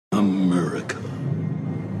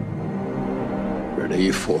ready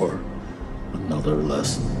for another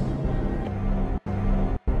lesson?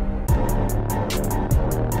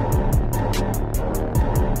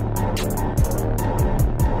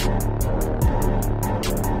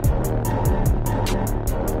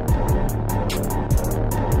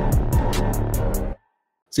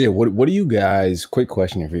 So yeah, what do you guys? Quick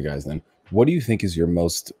question here for you guys. Then, what do you think is your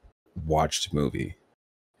most watched movie?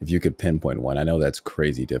 If you could pinpoint one, I know that's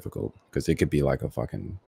crazy difficult because it could be like a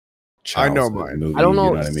fucking childhood movie. I don't know.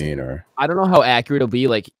 You know what I mean? Or I don't know how accurate it'll be.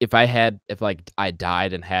 Like if I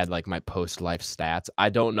died and had like my post-life stats, I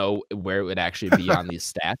don't know where it would actually be on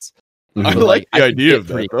these stats. I like the idea of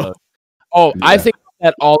that, though. Oh, yeah. I think about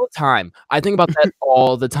that all the time. I think about that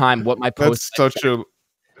all the time. What my post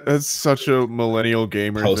that's such a millennial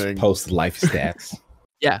gamer thing. Post-life stats.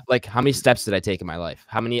 Yeah, like how many steps did I take in my life?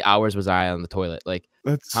 How many hours was I on the toilet? Like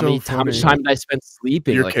that's how much time did I spend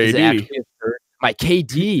sleeping? Your like KD. is it actually my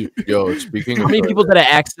KD? Yo, speaking how of many people did I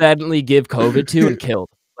accidentally give COVID to and killed?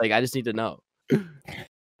 Like I just need to know. Like,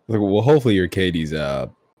 well, hopefully your KD's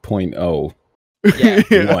 0.0.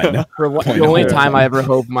 Yeah, 1. For the only time I ever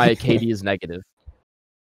hope my KD is negative.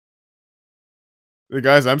 The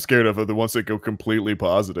guys I'm scared of are the ones that go completely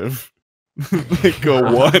positive. They go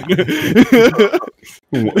 1.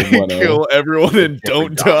 Kill everyone and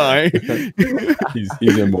don't die.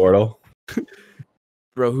 he's immortal.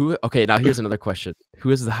 Bro, okay, now here's another question.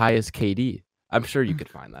 Who has the highest KD? I'm sure you could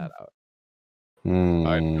find that out.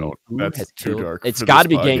 I don't. That's too dark. It's got to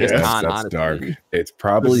be Genghis Khan, that's honestly. dark. It's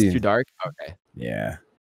probably too dark. Okay. Yeah.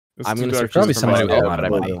 I'm going to search probably somebody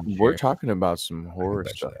we're talking about some horror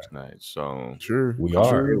stuff tonight, so sure we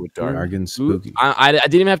are. We are getting spooky. I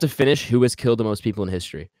didn't even have to finish who has killed the most people in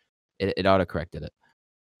history. It auto-corrected it.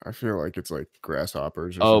 I feel like it's like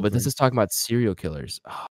grasshoppers. Or something. But this is talking about serial killers.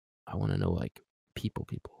 Oh, I want to know like people.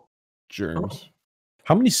 Germs.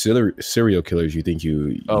 How many serial killers you think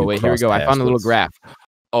you? Oh wait, here we go. I found a little graph.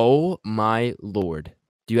 Oh my lord!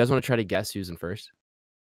 Do you guys want to try to guess who's in first?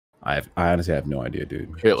 I honestly have no idea,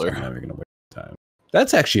 dude. Hitler. I'm never gonna waste time.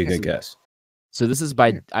 That's actually a good guess. So this is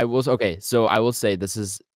by So I will say this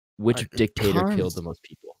is which dictator killed the most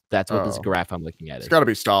people. That's what this graph I'm looking at is. It's got to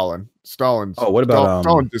be Stalin. Stalin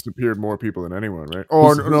disappeared more people than anyone, right?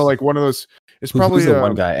 Oh no, like one of those. It's probably the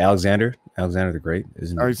one guy, Alexander the Great,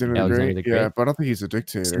 isn't it? Alexander the Great. Yeah, but I don't think he's a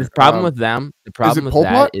dictator. So the problem with them, the problem with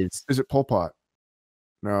that is it Pol Pot?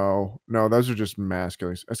 No, those are just mass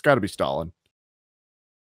killings. It's got to be Stalin.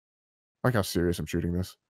 Like how serious I'm shooting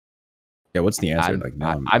this. Yeah, what's the answer?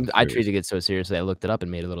 I treated it so seriously. I looked it up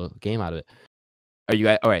and made a little game out of it. Are you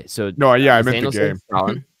guys all right? So no, yeah, I meant the game.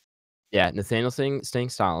 Stalin. Yeah, Nathaniel saying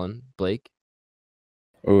Stalin. Blake.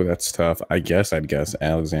 Oh, that's tough. I guess I'd guess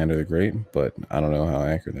Alexander the Great, but I don't know how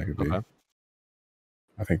accurate that could be. Okay.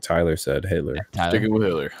 I think Tyler said Hitler. Yeah, sticking with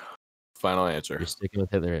Hitler. Final answer. You're sticking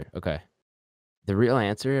with Hitler. Okay. The real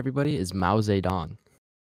answer, everybody, is Mao Zedong.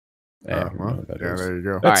 Yeah, there you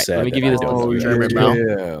go. All right, let me give you this.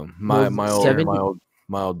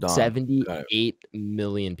 Mild Don. 78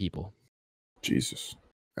 million people. Jesus.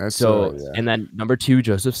 And then number 2,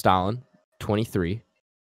 Joseph Stalin, 23.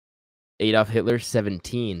 Adolf Hitler,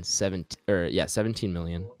 17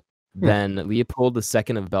 million. Then Leopold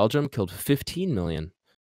II of Belgium killed 15 million.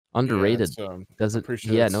 Underrated.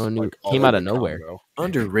 Yeah, no one knew. Came out of nowhere.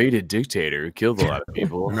 Underrated dictator who killed a lot of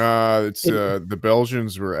people. Nah, it's the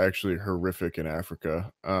Belgians were actually horrific in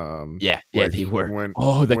Africa. Yeah, they were.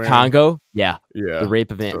 The Congo. Yeah. The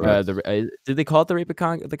rape of did they call it the rape of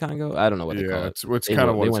the Congo? I don't know what they call it. It's kind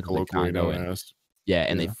of what it's colloquially known as. Yeah,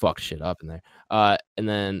 and they fucked shit up in there. And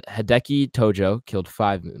then Hideki Tojo killed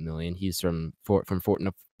 5 million. He's from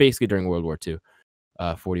basically during World War II,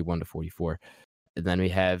 41 to 44. And then we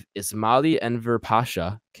have Ismaili Enver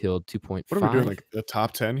Pasha killed 2.5. What are we doing? Like the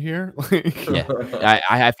top 10 here? Yeah,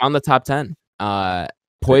 I found the top 10. Pol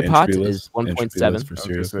Pot is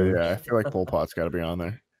 1.7. Yeah, I feel like Pol Pot's got to be on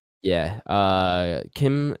there. Yeah.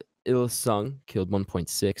 Kim Il Sung killed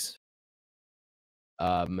 1.6.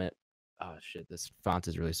 Oh shit! This font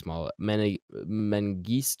is really small.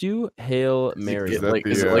 Mengistu Hail Mary. Is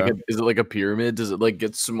it like a pyramid? Does it like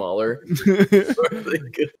get smaller?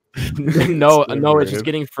 No, it's just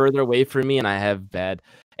getting further away from me, and I have bad.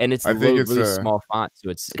 And it's really small font,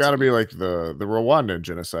 so it's got to be like the Rwandan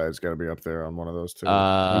genocide's got to be up there on one of those two.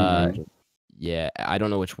 Yeah, I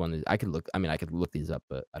don't know which one. I could look. I mean, I could look these up,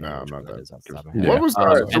 but I don't know which one it is. What was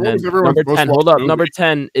number 10? Hold up, number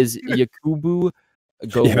 10 is Yakubu.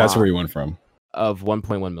 Yeah, that's where you went from. Of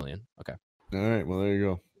 1.1 million. Okay. All right. Well, there you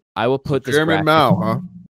go. I will put this German Mao, huh?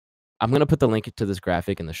 I'm gonna put the link to this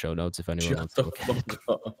graphic in the show notes if anyone wants to look at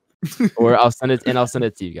it. Or I'll send it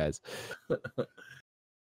to you guys.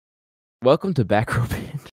 Welcome to Back Row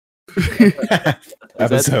Banter.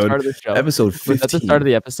 Episode 15. Was that the start of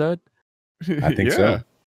the episode? I think so.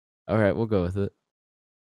 All right, we'll go with it.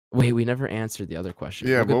 Wait, we never answered the other question.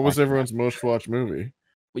 Yeah, what was everyone's most watched movie?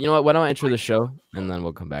 Well, you know what? Why don't I enter the show and then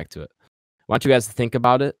we'll come back to it. Why don't you guys think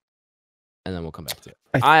about it and then we'll come back to it.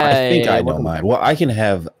 I think I know mine. Well,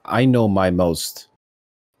 I know my most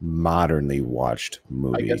modernly watched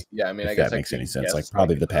movie. I guess that makes any sense. Like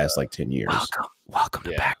probably the past 10 years. Welcome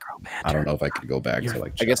to Back Row Banter. I don't know if I could go back to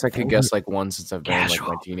I guess I could guess one since I've been in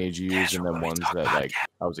my teenage years, and then ones that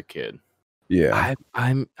I was a kid. Yeah.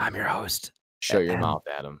 I'm your host. Show your mouth,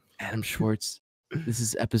 Adam. Adam Schwartz. This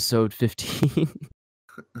is episode 15.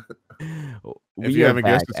 If you haven't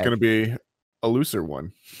guessed, it's going to be a looser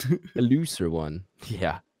one. A looser one.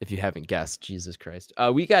 Yeah. If you haven't guessed, Jesus Christ.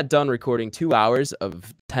 We got done recording 2 hours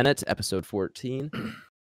of Tenet, episode 14.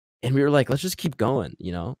 And we were like, let's just keep going,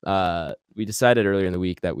 We decided earlier in the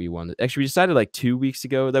week that we decided 2 weeks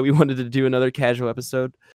ago that we wanted to do another casual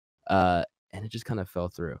episode. And it just kind of fell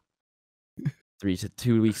through.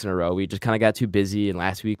 2 weeks in a row. We just kind of got too busy. And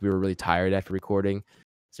last week we were really tired after recording.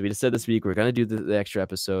 So we just said this week, we're going to do the extra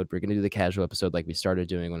episode. We're going to do the casual episode like we started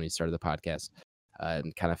doing when we started the podcast.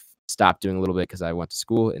 And kind of stopped doing a little bit because I went to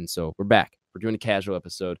school. And so we're back. We're doing a casual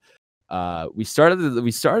episode. We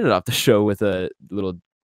started off the show with a little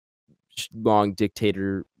long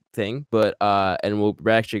dictator thing, but and we're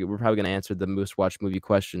probably going to answer the most watched movie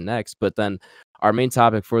question next. But then our main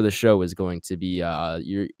topic for the show is going to be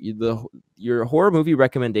your horror movie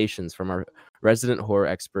recommendations from our resident horror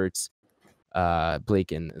experts,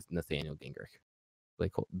 Blake and Nathaniel Gingrich.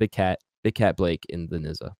 Big cat Blake in the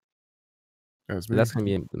Nizza. That's going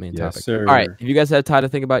to be the main topic. Sir. All right, have you guys had time to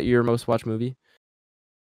think about your most watched movie?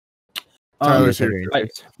 Tyler,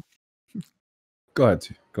 Go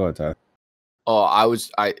ahead, Tyler. Oh,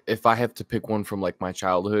 if I have to pick one from my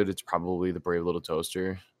childhood, it's probably The Brave Little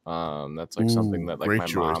Toaster. That's something that my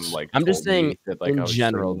mom I'm just saying that, in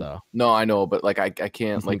general though. No, I know, but I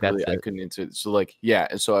can't really, I couldn't answer it. So yeah,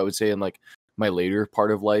 and so I would say in my later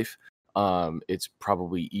part of life, it's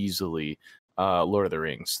probably easily Lord of the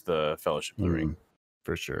Rings, The Fellowship of the Ring,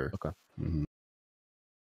 for sure. Okay. Mm-hmm.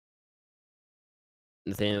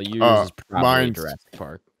 Nathaniel, yours is probably Jurassic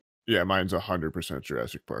Park. Yeah, mine's 100%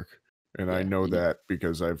 Jurassic Park, and I know that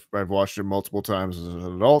because I've watched it multiple times as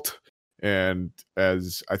an adult, and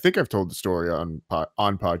as I think I've told the story on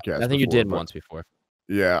podcast. I think you did once before.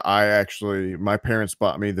 Yeah, my parents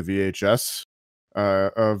bought me the VHS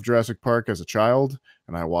of Jurassic Park as a child,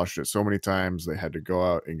 and I watched it so many times they had to go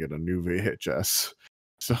out and get a new VHS.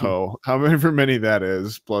 So however many that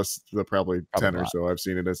is, plus the probably 10 or so I've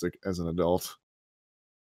seen it as an adult.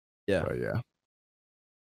 Yeah. But yeah.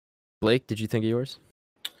 Blake, did you think of yours?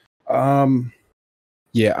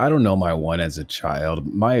 Yeah, I don't know my one as a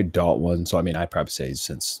child. My adult one, so I'd probably say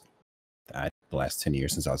since the last 10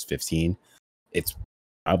 years, since I was 15, it's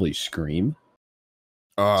probably Scream.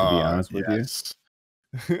 To be honest with you.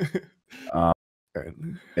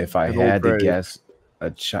 If I had to guess a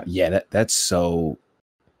child, that's so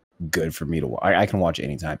good for me to watch. I can watch it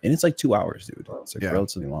anytime. And it's 2 hours, dude. It's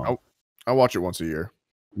relatively long. I watch it once a year.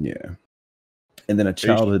 Yeah. And then a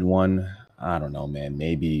childhood one, I don't know, man.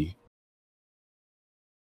 Maybe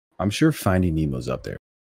I'm sure Finding Nemo's up there.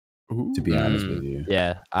 Ooh. To be honest with you.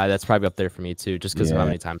 Yeah, that's probably up there for me too, just because of how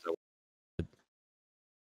many times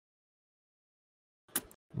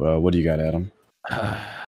Well, what do you got, Adam?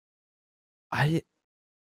 I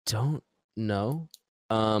don't know.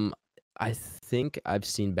 I think I've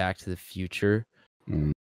seen Back to the Future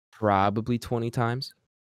probably 20 times.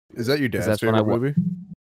 Is that your dad's favorite movie?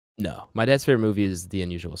 No, my dad's favorite movie is The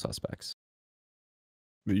Unusual Suspects.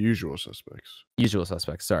 The Usual Suspects. Usual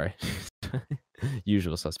Suspects. Sorry,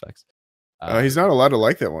 Usual Suspects. He's not allowed to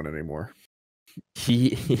like that one anymore.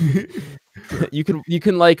 You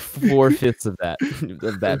can like 4/5 of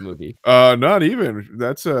that movie. Not even.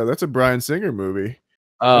 That's a Bryan Singer movie.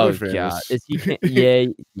 Oh god,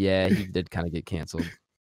 yeah, he did kind of get canceled.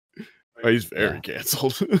 Oh, he's very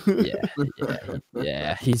canceled.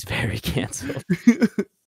 yeah, he's very canceled.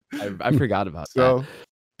 I forgot about that. So,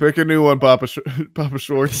 pick a new one, Papa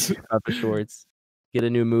Schwartz. Papa Schwartz. Get a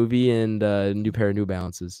new movie and a new pair of New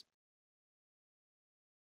Balances.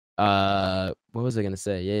 What was I gonna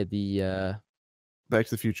say? Yeah, the Back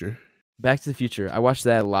to the Future. Back to the Future. I watched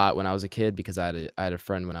that a lot when I was a kid because I had a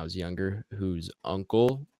friend when I was younger whose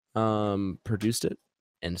uncle produced it,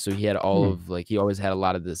 and so he had all of he always had a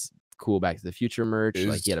lot of this cool Back to the Future merch.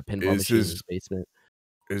 He had a pinball machine in his basement.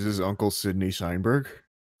 Is his uncle Sidney Seinberg?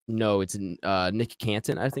 No, it's Nick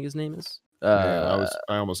Canton, I think his name is. I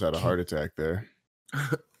almost had a heart attack there.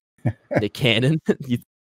 Nick Cannon.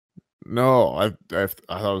 No, I thought it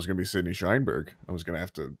was gonna be Sidney Sheinberg. I was gonna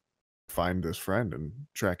have to find this friend and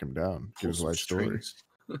track him down, get his life story.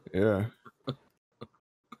 Yeah.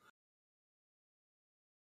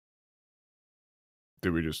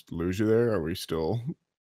 Did we just lose you there? Are we still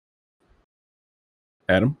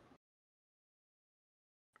Adam?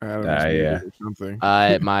 Yeah. Or something.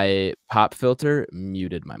 My pop filter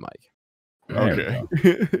muted my mic. Okay.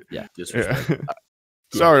 Yeah.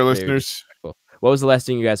 Sorry, listeners. What was the last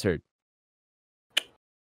thing you guys heard?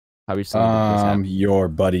 How recently your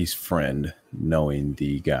buddy's friend knowing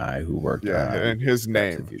the guy who worked and his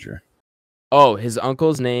name. Future. Oh, his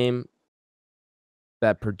uncle's name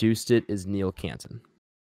that produced it is Neil Canton.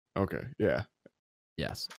 Okay, yeah.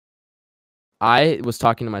 Yes. I was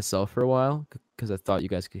talking to myself for a while because I thought you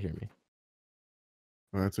guys could hear me.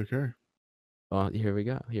 Well, that's okay. Well, here we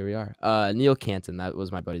go. Here we are. Neil Canton, that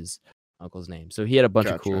was my buddy's uncle's name. So he had a bunch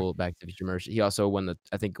of cool Back to the Future merch. He also won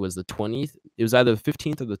I think it was the 20th. It was either the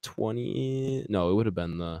 15th or the 20th. No, it would have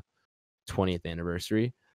been the 20th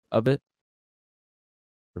anniversary of it.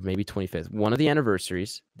 Or maybe 25th. One of the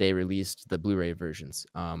anniversaries, they released the Blu-ray versions,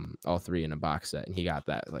 all three in a box set, and he got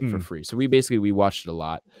that for free. So we watched it a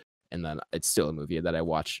lot, and then it's still a movie that I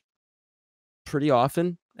watch pretty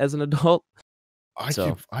often as an adult. I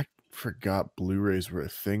forgot Blu-rays were a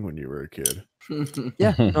thing when you were a kid.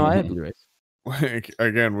 Yeah, no, I had Blu-rays. Like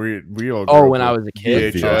again, we all. Oh, when I was a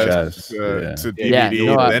kid, VHS to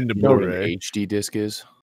DVD, then to Blu-ray. HD disc is.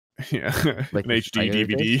 Yeah, like an HD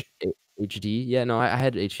DVD. HD, yeah, no, I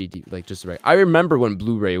had HD, like just right. I remember when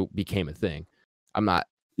Blu-ray became a thing. I'm not.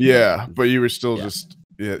 Yeah, but you were still just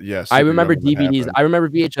yes. I remember DVDs. I remember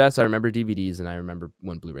VHS. I remember DVDs, and I remember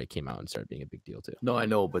when Blu-ray came out and started being a big deal too. No, I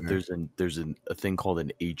know, but there's a thing called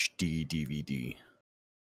an HD DVD.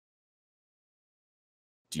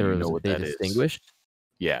 Do you know what that is? Distinguished?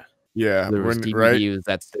 Yeah. Yeah, there was DVDs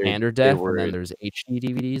that's standard def, and then there's HD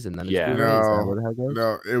DVDs, and then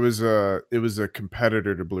no, it was a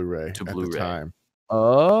competitor to Bluray at the time.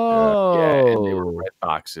 Oh, yeah, and they were red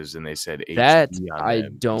boxes, and they said HD that on I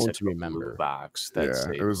them. don't remember. Box.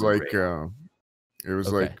 It was like like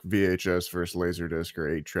VHS versus Laserdisc or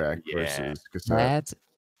 8-track versus cassette. That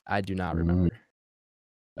I do not remember.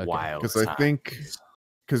 Wild, because I think.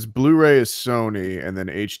 Because Blu-ray is Sony, and then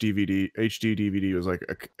HD DVD was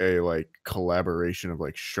like a like collaboration of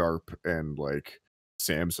like Sharp and like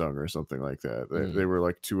Samsung or something like that. They were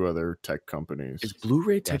like two other tech companies. Is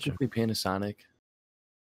Blu-ray technically Panasonic?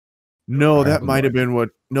 No, that might have been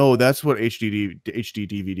what. No, that's what HD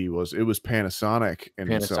DVD was. It was Panasonic, and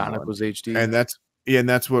Panasonic was HD, and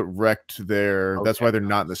that's what wrecked their. Okay. That's why they're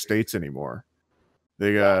not in the States anymore.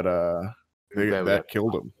 They got that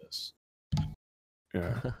killed them.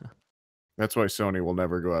 Yeah, that's why Sony will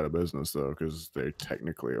never go out of business though, because they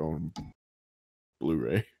technically own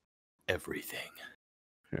Blu-ray. Everything.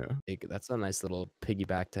 Yeah, that's a nice little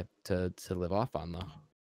piggyback to live off on though.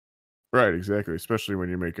 Right, exactly. Especially when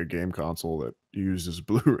you make a game console that uses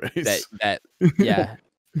Blu-rays. Yeah.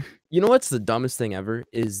 You know what's the dumbest thing ever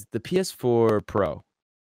is the PS4 Pro.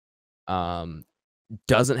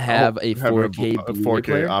 Doesn't have a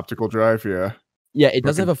 4K optical drive. Yeah. Yeah, it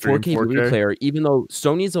doesn't have a 4K Blu-ray player, even though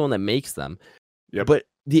Sony's the one that makes them. Yep. But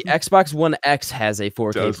the Xbox One X has a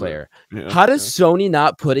 4K player. Yeah, how does Sony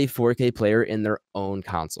not put a 4K player in their own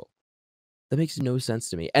console? That makes no sense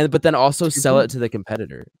to me. But then also sell it to the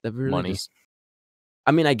competitor. That really money.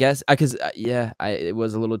 I mean, I guess because it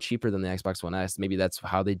was a little cheaper than the Xbox One S. Maybe that's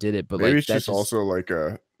how they did it. But maybe it's just also like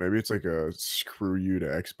a screw you to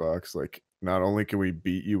Xbox. Like, not only can we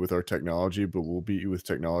beat you with our technology, but we'll beat you with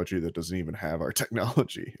technology that doesn't even have our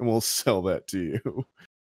technology, and we'll sell that to you.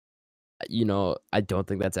 You know, I don't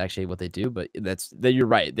think that's actually what they do, but you're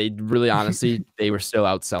right. They really, honestly, they were still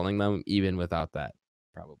outselling them even without that.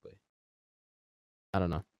 Probably. I don't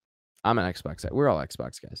know. I'm an Xbox guy. We're all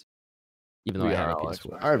Xbox guys. Even though I have a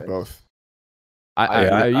PS4. I have both.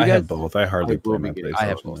 I have both. I hardly play my PlayStation. I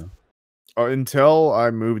have both. Until I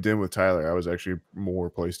moved in with Tyler, I was actually more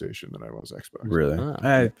PlayStation than I was Xbox. Really?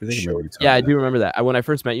 I do remember that. When I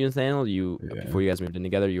first met you, Nathaniel, before you guys moved in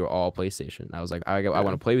together, you were all PlayStation. I was like, I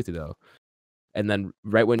want to play with you though. And then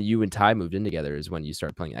right when you and Ty moved in together is when you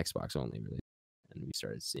started playing Xbox only, really, and we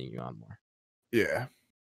started seeing you on more. Yeah.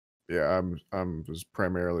 Yeah, I'm was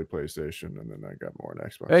primarily PlayStation, and then I got more on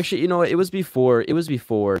Xbox. Actually, you know what? It was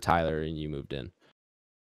before Tyler and you moved in.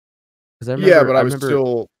 I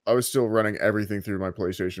was still running everything through my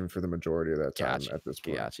PlayStation for the majority of that time. At this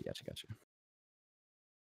point. Gotcha.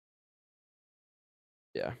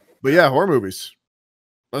 Yeah, but yeah, horror movies.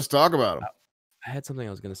 Let's talk about them. I had something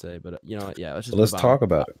I was gonna say, but you know what? Yeah, let's talk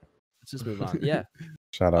about it. just move on. Yeah.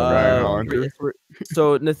 Shout out Ryan Hunter.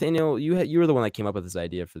 So Nathaniel, you were the one that came up with this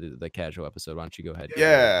idea for the casual episode. Why don't you go ahead?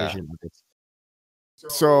 Yeah.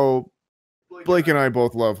 So Blake and I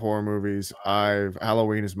both love horror movies.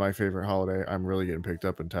 Halloween is my favorite holiday. I'm really getting picked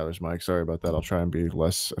up in Tyler's mic. Sorry about that. I'll try and be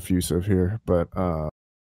less effusive here, but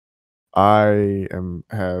I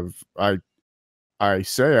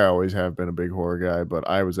say I always have been a big horror guy, but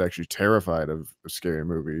I was actually terrified of scary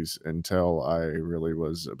movies until I really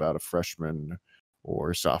was about a freshman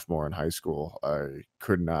or sophomore in high school. I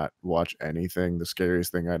could not watch anything. The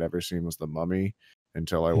scariest thing I'd ever seen was The Mummy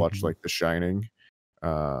until I watched like The Shining.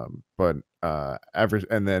 And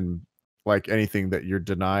then like anything that you're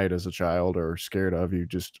denied as a child or scared of, you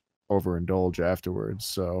just overindulge afterwards.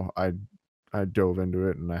 So I dove into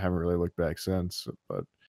it and I haven't really looked back since. But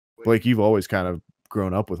Blake, you've always kind of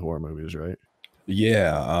grown up with horror movies, right?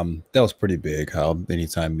 Yeah, that was pretty big. How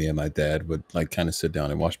anytime me and my dad would like kind of sit down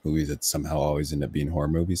and watch movies that somehow always end up being horror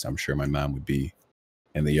movies. I'm sure my mom would be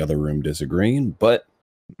in the other room disagreeing, but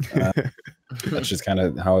that's just kind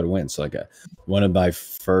of how it went. So like one of my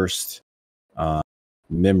first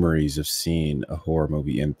memories of seeing a horror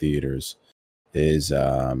movie in theaters is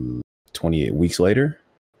 28 Weeks Later,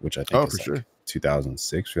 which I think is for sure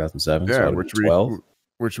 2006, 2007. Yeah, so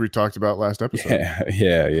which we talked about last episode.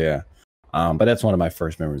 Yeah. But that's one of my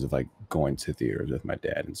first memories of like going to theaters with my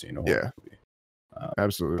dad and seeing a horror movie.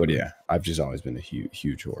 Absolutely. But yeah, I've just always been a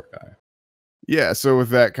huge horror guy. Yeah, so with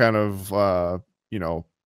that kind of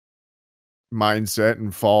mindset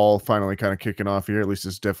and fall finally kind of kicking off here, at least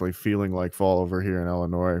it's definitely feeling like fall over here in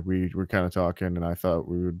Illinois. We were kind of talking, and I thought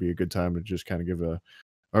we would be a good time to just kind of give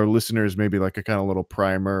our listeners maybe like a kind of little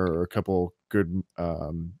primer or a couple good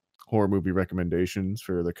horror movie recommendations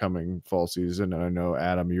for the coming fall season. And I know,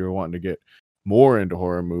 Adam, you were wanting to get more into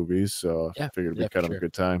horror movies, so I figured it'd be kind of a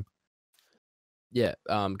good time. Yeah,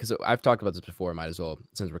 because I've talked about this before. Might as well,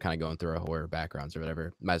 since we're kind of going through our horror backgrounds or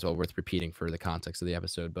whatever, might as well worth repeating for the context of the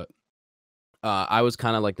episode. But I was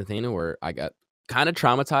kind of like Nathaniel, where I got kind of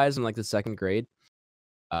traumatized in like the second grade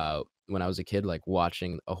when I was a kid, like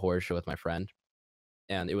watching a horror show with my friend.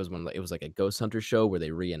 And it was it was like a ghost hunter show where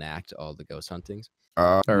they reenact all the ghost huntings.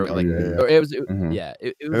 Or it was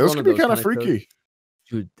those could be kind of freaky.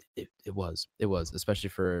 Shows. Dude, it was, especially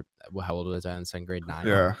for how old was I in second grade? 9.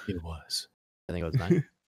 Yeah, it was. I think it was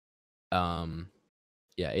 9.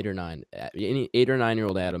 Yeah, 8 or 9. Any 8 or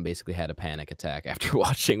 9-year-old Adam basically had a panic attack after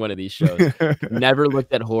watching one of these shows. Never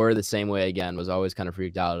looked at horror the same way again. Was always kind of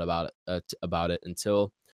freaked out about it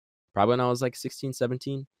until probably when I was like 16,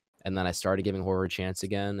 17. And then I started giving horror a chance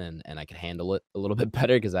again, and I could handle it a little bit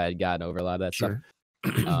better because I had gotten over a lot of that stuff.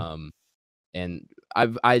 And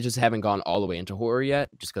I just haven't gone all the way into horror yet,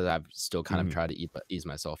 just because I've still kind of tried to ease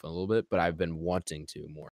myself in a little bit, but I've been wanting to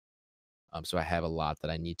more. So I have a lot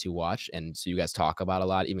that I need to watch, and so you guys talk about a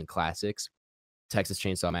lot, even classics. Texas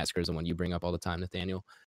Chainsaw Massacre is the one you bring up all the time, Nathaniel,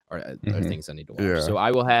 or things I need to watch. Yeah. So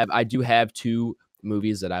I do have 2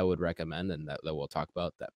 movies that I would recommend, and that we'll talk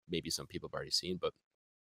about that maybe some people have already seen, but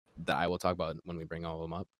that I will talk about when we bring all of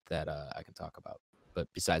them up that I can talk about. But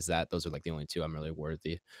besides that, those are like the only 2 I'm really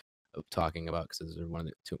worthy of talking about because those are one of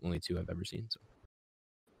the only 2 I've ever seen. So,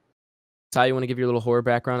 Ty, you want to give your little horror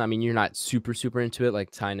background? I mean, you're not super into it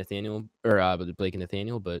like Ty, Nathaniel, or Blake and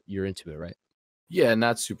Nathaniel, but you're into it, right? Yeah,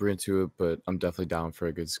 not super into it, but I'm definitely down for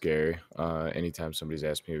a good scare. Anytime somebody's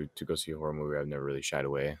asked me to go see a horror movie, I've never really shied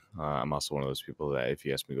away. I'm also one of those people that if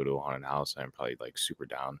you ask me to go to a haunted house, I'm probably like super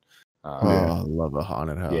down. I love a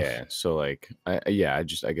haunted house. Yeah, so like, I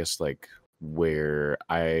guess like where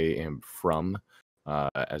I am from,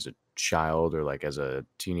 as a child or like as a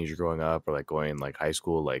teenager growing up or like going like high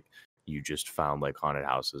school, like you just found like haunted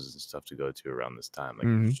houses and stuff to go to around this time. Like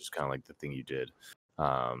it was just kind of like the thing you did.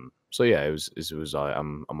 So yeah, it was.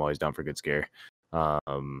 I'm always down for a good scare. But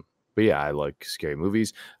yeah, I like scary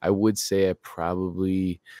movies. I would say I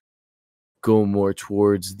probably go more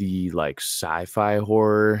towards the like sci-fi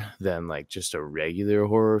horror than like just a regular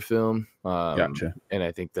horror film. Gotcha. And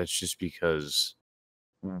I think that's just because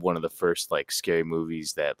one of the first like scary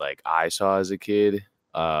movies that like I saw as a kid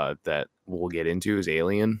that we'll get into is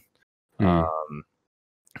Alien.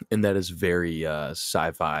 And that is very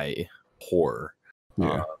sci-fi horror.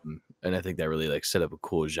 Yeah. And I think that really like set up a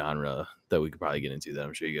cool genre that we could probably get into that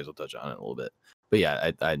I'm sure you guys will touch on it a little bit. But yeah,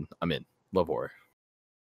 I'm in. Love horror.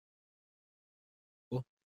 Cool.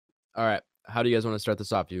 All right. How do you guys want to start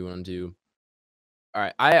this off? Do you want to do? All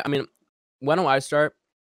right. I mean, why don't I start?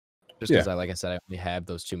 Just because like I said, I only have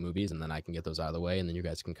those 2 movies, and then I can get those out of the way, and then you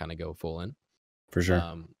guys can kind of go full in. For sure.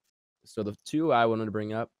 So the 2 I wanted to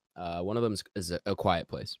bring up, one of them is A Quiet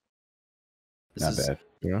Place. Not bad.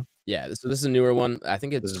 Yeah. So this is a newer one. I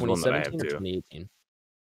think it's This is one that I have 2017 or too. 2018.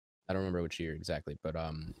 I don't remember which year exactly, but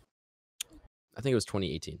I think it was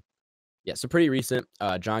 2018. Yeah, so pretty recent.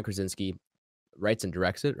 John Krasinski writes and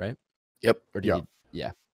directs it, right? Yep. Or did he?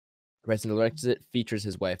 Yeah. Writes and directs it. Features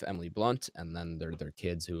his wife Emily Blunt, and then their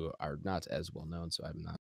kids who are not as well known. So I'm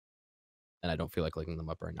not, and I don't feel like looking them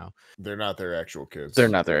up right now. They're not their actual kids. They're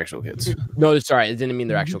not their actual kids. No, sorry, I didn't mean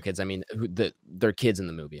their actual kids. I mean their kids in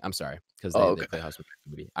the movie. I'm sorry, because they play husband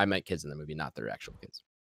in the movie. I meant kids in the movie, not their actual kids.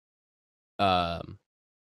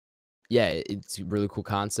 Yeah, it's a really cool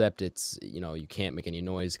concept. It's you can't make any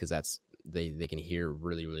noise because they can hear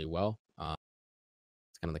really, really well.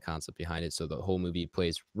 It's kind of the concept behind it. So the whole movie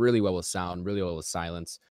plays really well with sound, really well with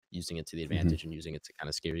silence, using it to the advantage and using it to kind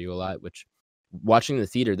of scare you a lot. Which watching in the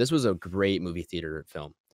theater, this was a great movie theater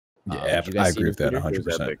film. Yeah, I agree with that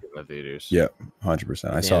 100%. The theaters. Yeah,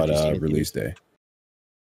 100%. I saw it release day.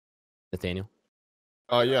 Nathaniel?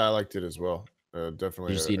 Yeah, I liked it as well. Definitely.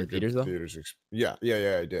 Did you see it in theaters though? Yeah,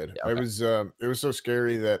 I did. Yeah, okay. It was so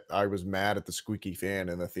scary that I was mad at the squeaky fan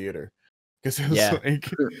in the theater because it was like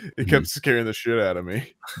it kept scaring the shit out of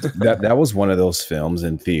me. That was one of those films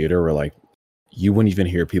in theater where like you wouldn't even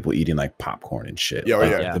hear people eating like popcorn and shit.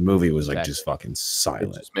 The movie was like just fucking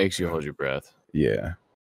silent. It just makes you hold your breath. Yeah.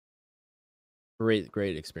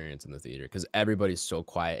 Great experience in the theater because everybody's so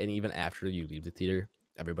quiet, and even after you leave the theater,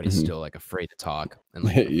 everybody's still like afraid to talk. And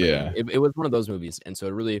like, it was one of those movies, and so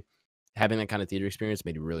really having that kind of theater experience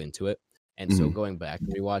made you really into it. And so going back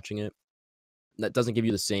and rewatching it, that doesn't give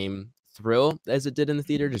you the same thrill as it did in the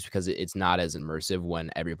theater, just because it's not as immersive when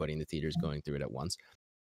everybody in the theater is going through it at once.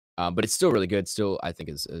 But it's still really good. Still, I think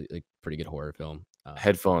is a pretty good horror film.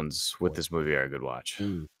 Headphones with this movie are a good watch.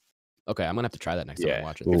 Okay, I'm gonna have to try that next time I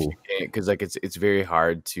watch it. If you can't, because like it's very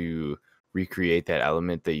hard to recreate that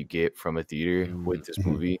element that you get from a theater with this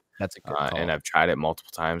movie. That's a good call. And I've tried it multiple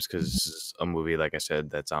times because this is a movie, like I said,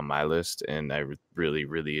 that's on my list, and I really,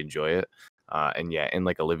 really enjoy it. And yeah, in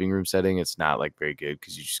like a living room setting, it's not like very good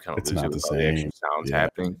because you just kind of lose it with all the extra sounds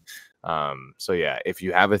happening. So yeah, if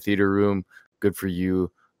you have a theater room, good for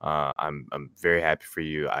you. I'm very happy for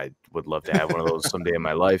you. I would love to have one of those someday in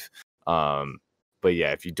my life. But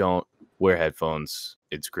yeah, if you don't wear headphones,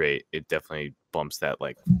 it's great. It definitely bumps that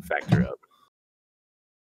like factor up.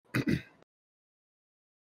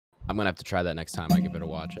 I'm gonna have to try that next time I give it a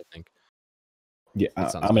watch, I think. Yeah,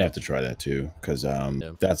 I'm gonna have to try that too, because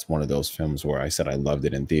that's one of those films where I said I loved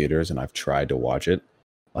it in theaters, and I've tried to watch it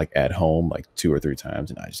like at home like 2 or 3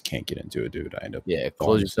 times, and I just can't get into it, dude. I end up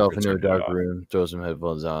close yourself into a dark room, throw some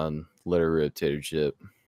headphones on, let it rip, tater chip.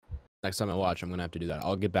 Next time I watch, I'm gonna have to do that.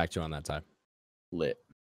 I'll get back to you on that time. Lit.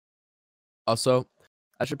 Also,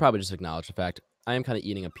 I should probably just acknowledge the fact I am kind of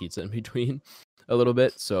eating a pizza in between a little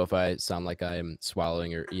bit. So if I sound like I am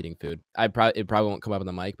swallowing or eating food, it probably won't come up on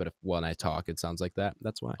the mic. But when I talk, it sounds like that.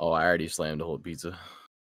 That's why. Oh, I already slammed a whole pizza.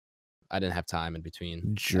 I didn't have time in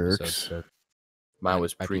between. Jerks. Episodes, so mine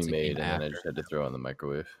was pre-made, and then I just had to throw it in the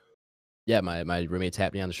microwave. Yeah, my roommate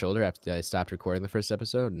tapped me on the shoulder after I stopped recording the first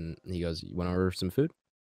episode, and he goes, "You want to order some food?"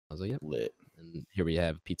 I was like, "Yep." Lit. And here we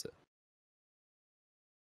have pizza.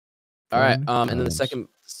 All right, and then the second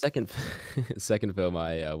film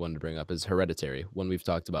I wanted to bring up is Hereditary, one we've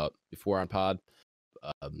talked about before on pod.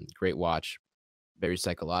 Great watch, very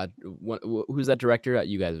psychological. Who's that director?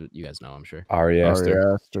 You guys know, I'm sure. Ari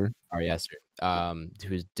Aster. Who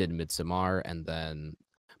did Midsommar, and then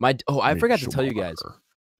I forgot to tell you guys.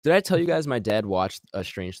 Did I tell you guys my dad watched A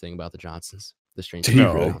Strange Thing About the Johnsons? The Strange Thing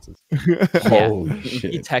About the Johnsons. Holy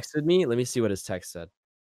shit! He texted me. Let me see what his text said.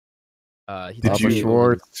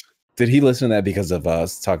 Did he listen to that because of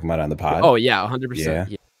us talking about it on the pod? Oh yeah,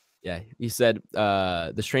 100%. Yeah. He said,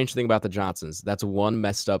 "The strange thing about the Johnsons. That's one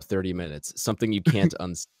messed up 30 minutes. Something you can't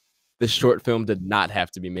unsee. This short film did not have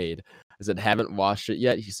to be made." I said, "Haven't watched it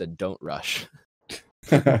yet." He said, "Don't rush."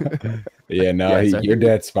 Your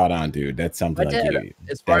dad's spot on, dude. That's something like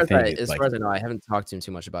as far as I know, I haven't talked to him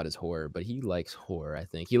too much about his horror, but he likes horror. I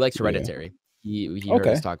think he likes Hereditary. He heard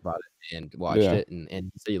us talk about it and watched it, and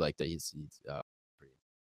he said he liked it.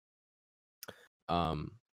 But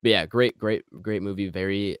yeah, great movie.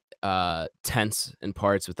 Very tense in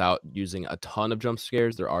parts without using a ton of jump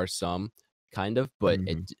scares. There are some kind of, but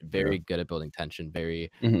it's very good at building tension.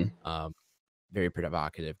 Very very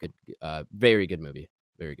provocative. Good, very good movie.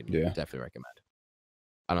 Very good movie. Yeah. Definitely recommend.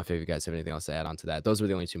 I don't know if you guys have anything else to add on to that. Those were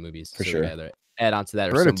the only 2 movies for sure. Either add on to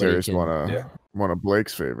that, or Hereditary is one of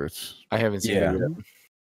Blake's favorites. I haven't seen it yet.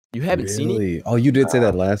 You haven't seen it? Oh, you did say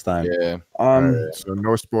that last time. Yeah. So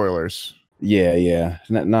no spoilers. Yeah.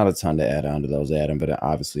 Not a ton to add on to those, Adam, but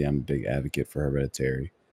obviously I'm a big advocate for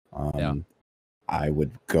Hereditary. I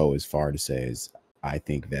would go as far to say is I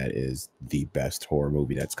think that is the best horror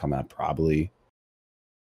movie that's come out probably.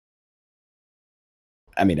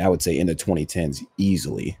 I mean, I would say in the 2010s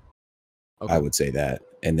easily. Okay. I would say that.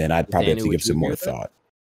 And then I'd probably have to give some more thought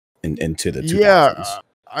into the 2000s. Yeah,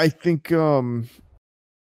 I think the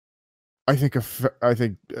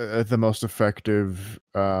most effective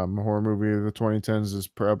horror movie of the 2010s is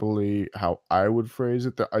probably how I would phrase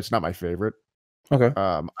it. It's not my favorite. Okay.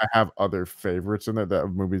 I have other favorites in there that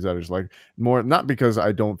movies that I just like more, not because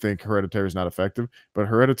I don't think Hereditary is not effective, but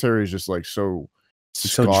Hereditary is just like so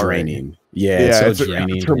draining. Yeah, it's a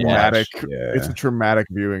traumatic. Yeah. It's a traumatic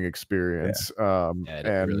viewing experience. Yeah.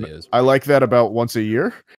 And really is. I like that about once a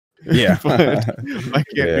year. Yeah, but I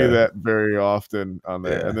can't do that very often on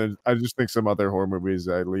there. And then I just think some other horror movies,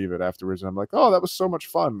 I leave it afterwards and I'm like, oh, that was so much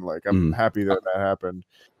fun. Like I'm happy that happened.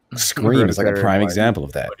 Scream is like a prime example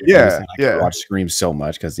of that. Yeah, I watch Scream so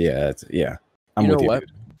much because I'm with you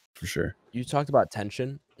for sure. You talked about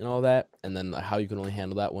tension and all that, and then how you can only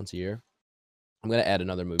handle that once a year. I'm gonna add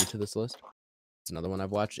another movie to this list. It's another one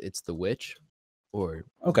I've watched. It's The Witch, or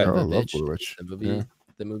The Witch. The movie,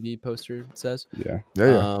 the movie poster says. Yeah.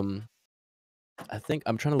 I think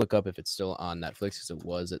I'm trying to look up if it's still on Netflix because it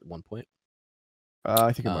was at one point.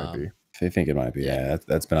 I think it might be. I think it might be. Yeah,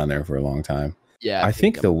 that's been on there for a long time. Yeah, I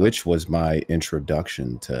think The Witch was my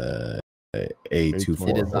introduction to A24.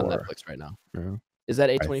 It is on Netflix right now. Yeah. Is that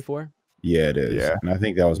A24? Yeah, it is. Yeah. And I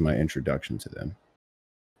think that was my introduction to them.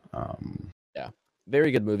 Yeah,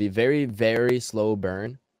 very good movie. Very, very slow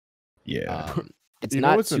burn. Yeah. It's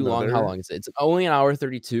not too long. How long is it? It's only an hour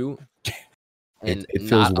 32. And it feels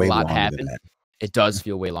not way a lot longer happened. than that. It does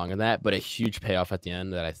feel way longer than that, but a huge payoff at the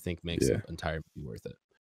end that I think makes the entire movie worth it.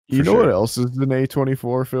 You know what else is an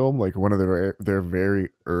A24 film? Like one of their very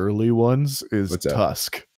early ones is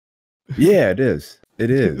Tusk. Yeah, it is.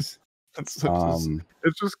 It is. It's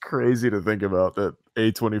just crazy to think about that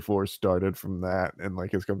A24 started from that and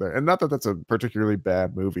like it's come there. And not that that's a particularly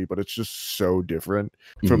bad movie, but it's just so different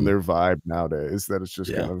from their vibe nowadays that it's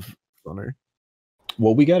just kind of funny.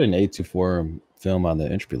 Well, we got an A24 film on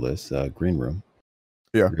the Entropy list, Green Room.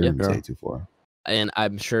 Yeah, Green Room's A24. And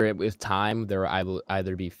I'm sure with time there will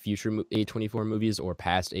either be future A24 movies or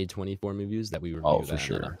past A24 movies that we review for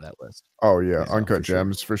sure. on that list. Oh yeah, Uncut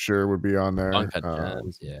Gems for sure would be on there. Uncut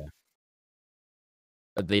Gems, yeah.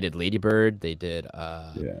 They did Lady Bird. They did.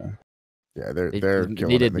 They're they killing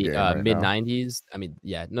did the right mid '90s. I mean,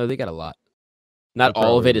 they got a lot. Not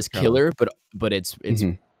all of it is killer, but it's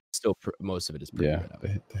still most of it is pretty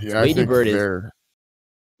good.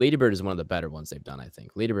 Lady Bird is one of the better ones they've done. I think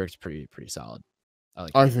Lady Bird's pretty solid.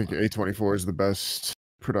 I think A24 is the best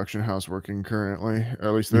production house working currently. Or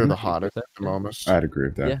at least they're the hottest at the moment. I'd agree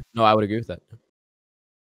with that. Yeah, no, I would agree with that.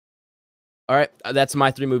 All right, that's my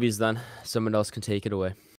 3 movies done. Someone else can take it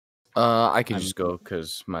away. I can just go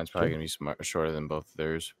because mine's probably gonna be shorter than both of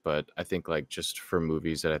theirs. But I think like just for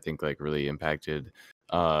movies that I think like really impacted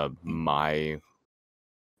my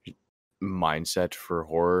mindset for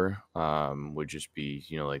horror would just be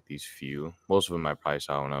like these few. Most of them I probably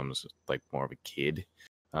saw when I was like more of a kid,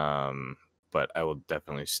 but I will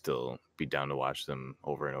definitely still be down to watch them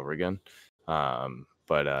over and over again.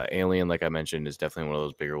 But Alien, like I mentioned, is definitely one of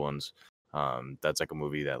those bigger ones. That's like a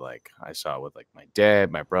movie that like I saw with like my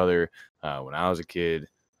dad, my brother, when I was a kid.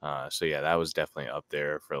 So yeah, that was definitely up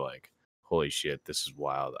there for like, holy shit, this is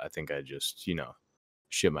wild. I think I just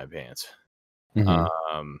shit my pants.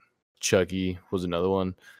 Chucky was another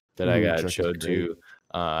one that I got showed to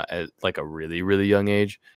at like a really, really young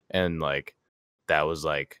age. And like that was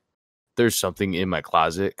like there's something in my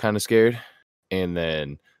closet kind of scared. And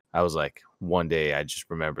then I was like, one day I just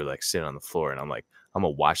remember like sitting on the floor and I'm like, I'm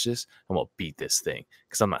gonna watch this, I'm gonna beat this thing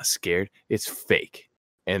because I'm not scared. It's fake.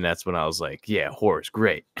 And that's when I was like, yeah, horror's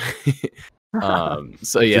great.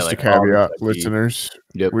 So yeah, just like, a caveat, listeners.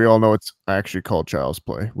 We all know it's actually called Child's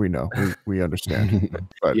Play. We know, we understand,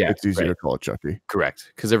 but it's easy to call it Chucky.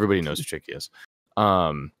 Correct, because everybody knows who Chucky is.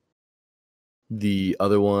 The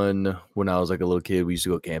other one, when I was like a little kid, we used to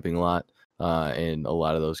go camping a lot, and a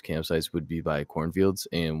lot of those campsites would be by cornfields.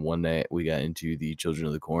 And one night we got into the Children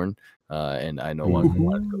of the Corn, and I no longer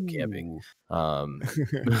wanted to go camping,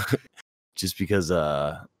 just because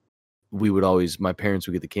my parents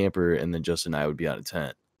would get the camper, and then Justin and I would be out of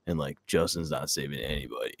tent, and like Justin's not saving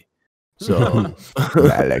anybody. So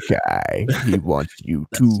Malachi, he wants you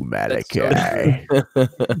too, Malachi. That's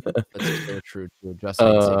so true.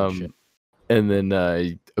 Justin. And then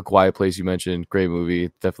A Quiet Place, you mentioned, great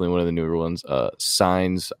movie, definitely one of the newer ones.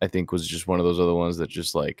 Signs, I think, was just one of those other ones that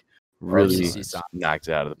just like really knocked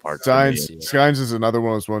it out of the park. Signs is another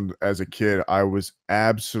one of those ones. As a kid, I was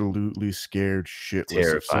absolutely scared shitless.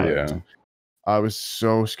 Terrified. Of Signs. I was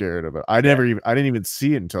so scared of it. I didn't even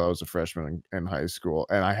see it until I was a freshman in high school,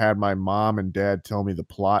 and I had my mom and dad tell me the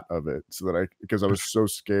plot of it because I was so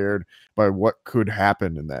scared by what could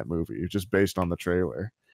happen in that movie, just based on the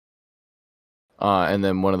trailer. And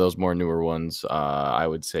then one of those more newer ones, I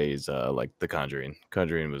would say, is like The Conjuring.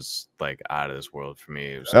 Conjuring was like out of this world for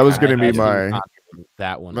me. That was going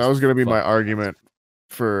to be my argument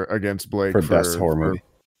against Blake for best horror movie.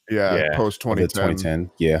 Yeah, post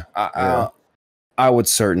 2010. Yeah. I would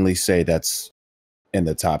certainly say that's in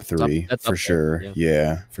the top 3 for sure.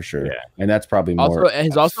 Yeah, for sure. Yeah. And that's probably more. It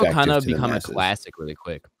has also kind of become a classic really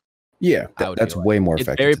quick. Yeah, that's way more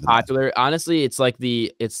effective. It's very popular. Honestly, it's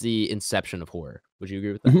the Inception of horror. Would you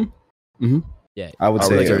agree with that? Mm-hmm. Mm-hmm. Yeah, I would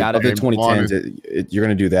say of the 2010s, you're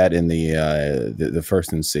going to do that in the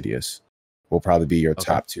first Insidious. Will probably be your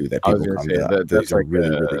top 2 that people come to. Those are really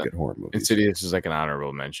good horror movies. Insidious is like an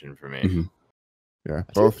honorable mention for me. Mm-hmm. Yeah,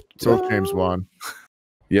 both James Wan.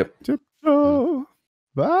 Yep. Tiptoe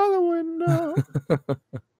by the window.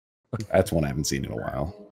 That's one I haven't seen in a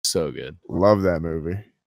while. So good. Love that movie.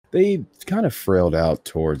 They kind of frailed out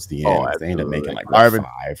towards the end. They ended up making like 5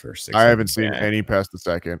 or 6. I haven't seen any past the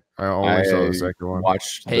second. I only saw the second one.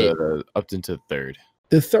 Watched up into the third.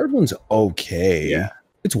 The third one's okay. Yeah,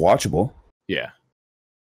 it's watchable. Yeah.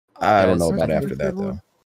 I don't know about after that though.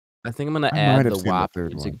 I think I'm gonna add the WAP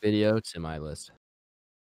music video to my list.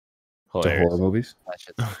 To horror movies?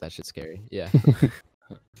 That shit's scary. Yeah.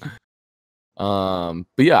 But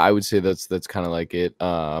yeah, I would say that's kind of like it.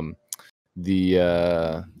 I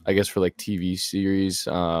guess for like TV series,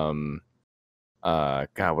 American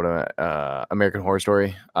Horror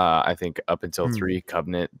Story. I think up until 3,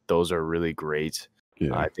 Covenant, those are really great.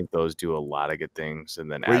 Yeah. I think those do a lot of good things.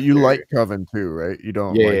 And then you like Coven too, right? You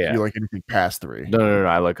don't you like anything past 3. No,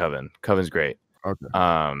 I like Coven. Coven's great. Okay.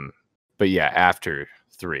 But yeah, after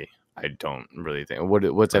 3, I don't really think.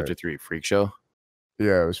 What's after 3? Freak Show?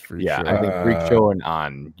 Yeah, it was Freak Show. Yeah, I think Freak Show and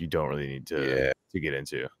on you don't really need to get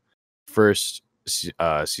into. First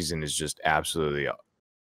season is just absolutely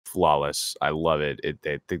flawless. I love it.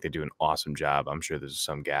 I think they do an awesome job. I'm sure there's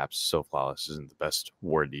some gaps. So flawless isn't the best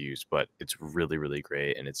word to use, but it's really, really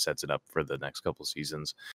great, and it sets it up for the next couple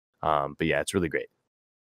seasons. But yeah, it's really great.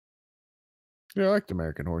 Yeah, I liked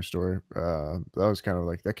American Horror Story. That was kind of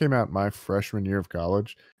like that came out my freshman year of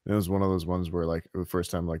college. And it was one of those ones where like the first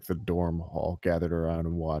time like the dorm hall gathered around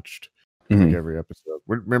and watched like, every episode.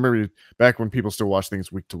 Remember back when people still watch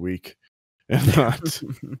things week to week and not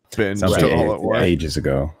binge all at once. Ages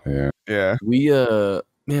ago. Yeah. We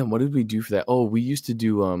man, what did we do for that? Oh, we used to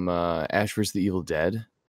do Ash vs. the Evil Dead.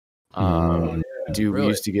 We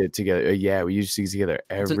used to get together. Yeah, we used to get together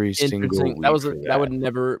every single week. I would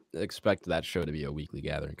never expect that show to be a weekly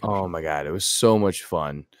gathering. Oh my god, it was so much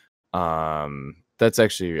fun. That's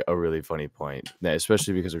actually a really funny point,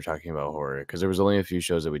 especially because we're talking about horror. Because there was only a few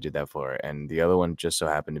shows that we did that for, and the other one just so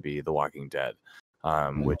happened to be The Walking Dead,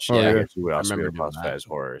 which I guess would also be classified as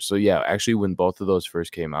horror. So yeah, actually, when both of those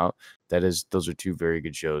first came out, those are 2 very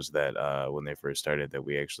good shows that when they first started that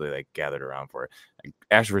we actually like gathered around for. Like,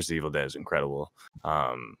 Ash vs. Evil Dead is incredible,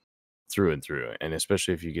 through and through, and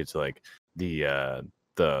especially if you get to like the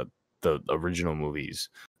original movies.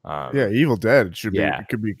 Evil Dead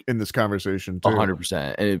could be in this conversation too.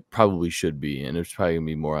 100%, and it probably should be, and it's probably gonna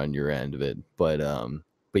be more on your end of it, but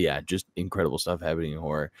yeah, just incredible stuff happening in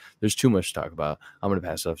horror. There's too much to talk about. I'm gonna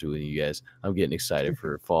pass it off to you guys. I'm getting excited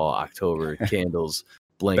for fall, October, candles,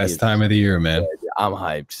 blankets. Best time of the year, man. I'm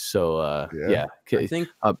hyped. So yeah. I think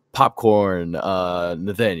popcorn,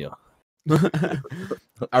 Nathaniel.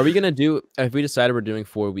 Are we gonna do? If we decided we're doing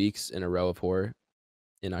 4 weeks in a row of horror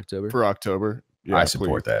in October? For October. Yeah, I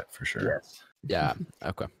support that for sure. Yes. Yeah.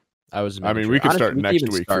 Okay. We could start next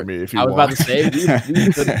week for me if you want. I was about to say,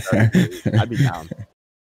 we could start. I'd be down.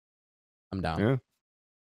 I'm down. Yeah.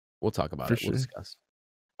 We'll talk about it. We'll discuss.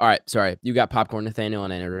 All right. Sorry. You got popcorn, Nathaniel,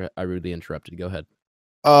 and I rudely interrupted. Go ahead.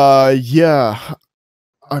 Yeah.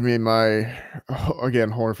 I mean,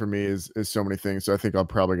 horror for me is so many things. So I think I'm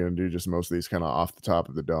probably going to do just most of these kind of off the top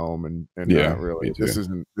of the dome, and not really.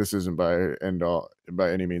 This isn't by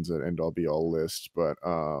any means an end all be all list, but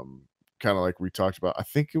kind of like we talked about. I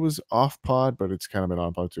think it was off pod, but it's kind of been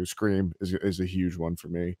on pod too. Scream is a huge one for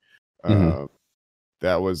me.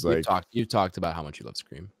 That was like you talked about how much you love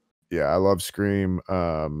Scream. Yeah, I love Scream.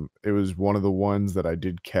 It was one of the ones that I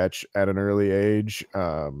did catch at an early age.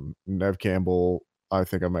 Nev Campbell. I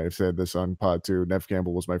think I might have said this on pod too. Nev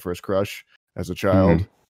Campbell was my first crush as a child.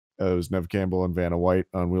 It was Nev Campbell and Vanna White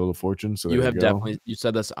on Wheel of Fortune. So you have definitely you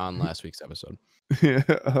said this on last week's episode.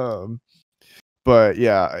 But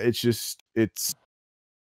yeah, it's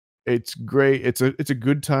great. It's a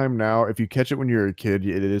good time now. If you catch it when you're a kid,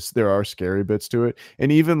 there are scary bits to it.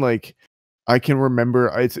 And even like I can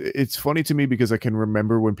remember it's funny to me because I can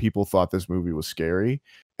remember when people thought this movie was scary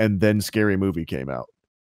and then Scary Movie came out.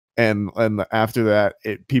 And after that,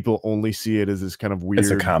 people only see it as this kind of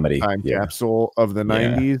weird comedy time capsule of the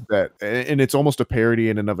 90s and it's almost a parody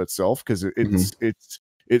in and of itself because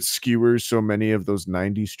it skewers so many of those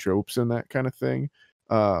 90s tropes and that kind of thing.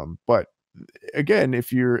 But again,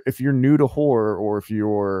 if you're new to horror, or if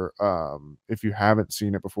you haven't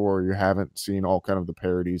seen it before, or you haven't seen all kind of the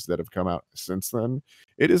parodies that have come out since then,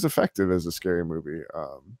 it is effective as a scary movie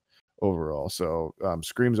overall. So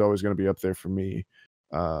Scream's always going to be up there for me,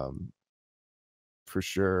 for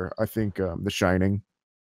sure. I think The Shining,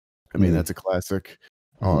 I mean, that's a classic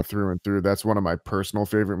through and through. That's one of my personal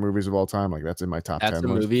favorite movies of all time. Like that's in my top 10 That's a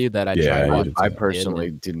list. movie that I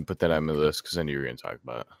personally didn't put that on my list because I knew you were going to talk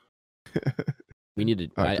about it. We need to.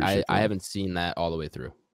 I haven't seen that all the way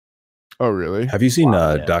through. Oh, really? Have you seen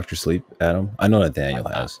Dr. Sleep, Adam? I know Nathaniel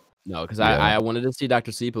has. No, because I wanted to see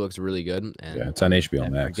Dr. Sleep. It looks really good. And it's on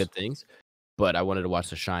HBO Max. Good things, but I wanted to watch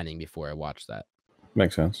The Shining before I watched that.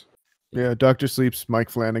 Makes sense. Yeah, Dr. Sleep's Mike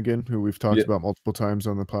Flanagan, who we've talked about multiple times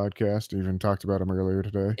on the podcast. Even talked about him earlier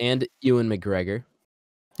today. And Ewan McGregor.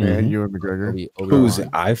 Who's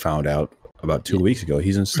I found out about 2 weeks ago.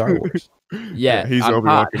 He's in Star Wars. Yeah, he's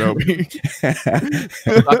Obi-Wan Kenobi.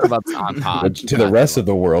 Talk about on Pod. To the rest of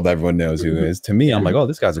the world, everyone knows who he is. To me, I'm like, oh,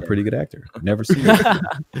 this guy's a pretty good actor. Never seen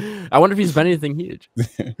him. I wonder if he's been anything huge.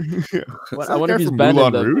 I wonder if he's been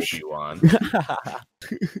in the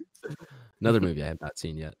Another movie I have not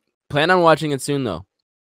seen yet. Plan on watching it soon, though.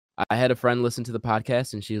 I had a friend listen to the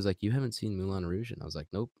podcast, and she was like, "You haven't seen Moulin Rouge?" And I was like,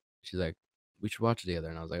 "Nope." She's like, "We should watch it together."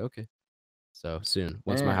 And I was like, "Okay." So soon,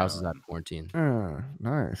 once my house is out of quarantine.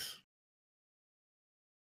 Nice.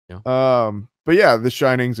 Yeah. But yeah, The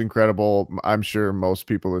Shining's incredible. I'm sure most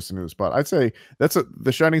people listening to this pod, I'd say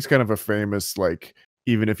The Shining's kind of a famous, like,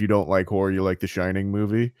 even if you don't like horror, you like The Shining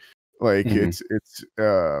movie. Like it's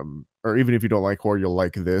or even if you don't like horror, you'll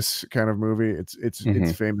like this kind of movie. It's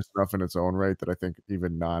famous enough in its own right that I think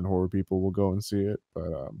even non-horror people will go and see it.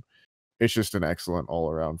 But it's just an excellent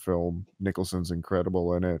all-around film. Nicholson's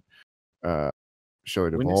incredible in it. Shelley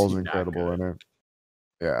Duvall's incredible in it.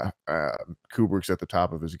 Yeah, Kubrick's at the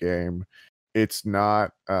top of his game. It's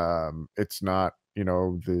not a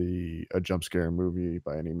jump scare movie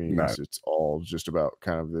by any means. No. It's all just about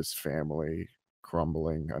kind of this family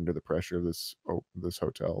crumbling under the pressure of this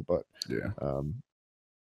hotel. But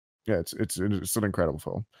it's an incredible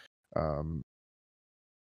film.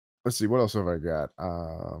 Let's see, what else have I got?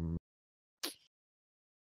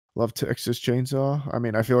 Love Texas Chainsaw. I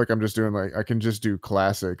mean, I feel like I'm just doing I can just do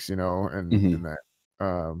classics, and that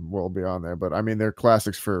will be on there. But I mean, they're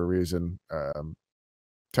classics for a reason.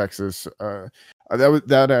 Texas,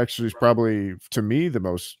 that actually is probably, to me, the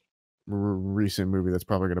most recent movie that's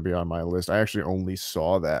probably going to be on my list. I actually only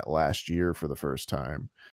saw that last year for the first time,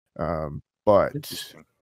 but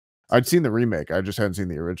I'd seen the remake. I just hadn't seen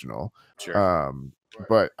the original. Sure.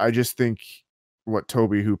 But I just think what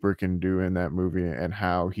Tobe Hooper can do in that movie and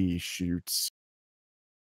how he shoots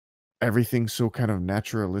everything so kind of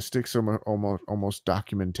naturalistic, so almost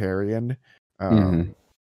documentarian,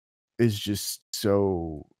 is just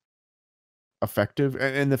so effective.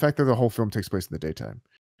 And the fact that the whole film takes place in the daytime,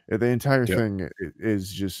 the entire thing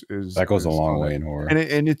is that goes a long way in horror.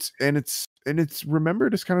 And it's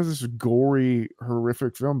remembered as kind of this gory,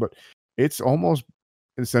 horrific film, but it's almost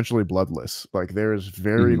essentially bloodless. Like there's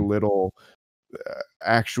very little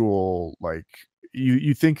actual, like,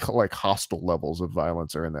 you think like hostile levels of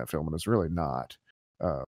violence are in that film, and it's really not.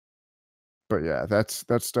 But yeah, that's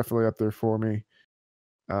definitely up there for me.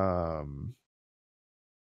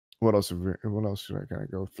 What else should I kind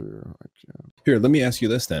of go through? Here, let me ask you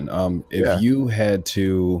this then. If you had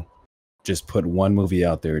to just put one movie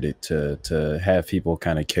out there to have people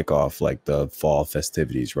kind of kick off like the fall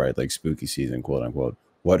festivities, right? Like spooky season, quote unquote.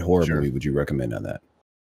 What horror movie would you recommend on that?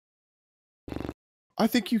 I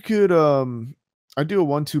think you could I do a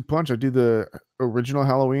 1-2 punch. I do the original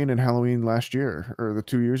Halloween and Halloween last year or the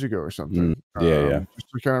 2 years ago or something. Just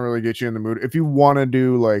to kind of really get you in the mood. If you want to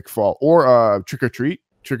do like fall or Trick or Treat.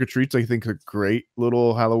 Trick or Treat's, I think, a great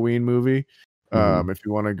little Halloween movie. If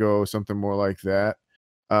you want to go something more like that.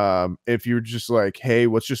 If you're just like, hey,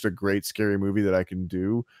 what's just a great scary movie that I can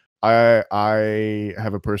do? I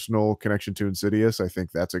have a personal connection to Insidious. I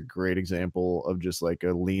think that's a great example of just like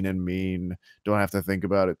a lean and mean, don't have to think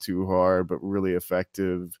about it too hard, but really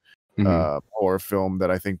effective horror film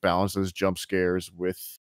that I think balances jump scares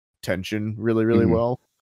with tension really, really well.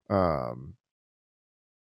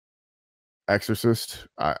 Exorcist.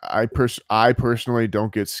 I personally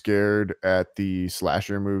don't get scared at the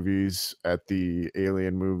slasher movies, at the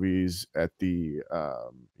alien movies, at the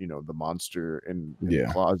the monster in the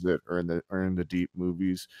closet or in the deep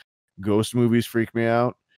movies. Ghost movies freak me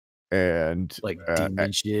out, and like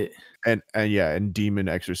demon shit. And demon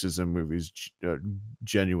exorcism movies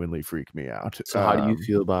genuinely freak me out. So how do you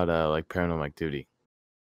feel about like Paranormal Activity?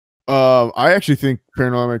 I actually think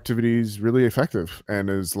Paranormal Activity is really effective and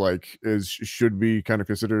should be kind of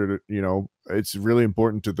considered. It's really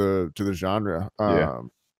important to the genre.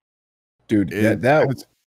 Dude,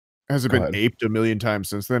 has it been aped a million times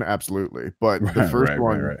since then? Absolutely. But the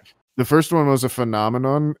first one was a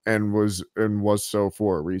phenomenon and was so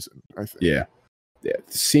for a reason, I think. Yeah.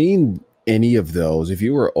 Seeing any of those, if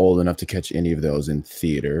you were old enough to catch any of those in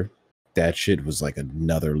theater, that shit was like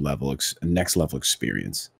another level, next level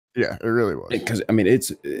experience. Yeah, it really was. Because I mean,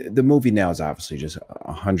 it's the movie now is obviously just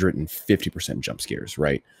 150% jump scares,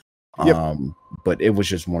 right? Yep. But it was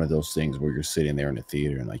just one of those things where you're sitting there in the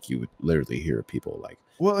theater and like you would literally hear people like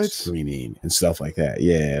screaming and stuff like that.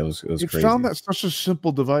 Yeah, it was crazy. Found that such a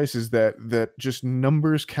simple device is that just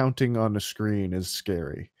numbers counting on a screen is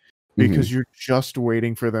scary because you're just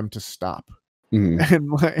waiting for them to stop.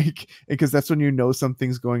 And because that's when you know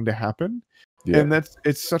something's going to happen. Yeah. And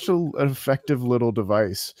it's such an effective little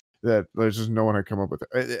device that there's just no one had come up with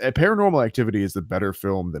it. Paranormal Activity is the better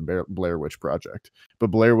film than Blair Witch Project,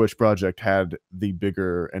 but Blair Witch Project had the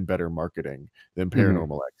bigger and better marketing than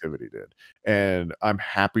Paranormal Activity did. And I'm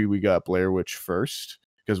happy we got Blair Witch first,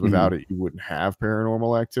 because without it, you wouldn't have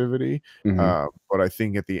Paranormal Activity. But I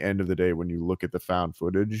think at the end of the day, when you look at the found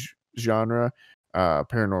footage genre,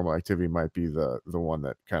 Paranormal Activity might be the one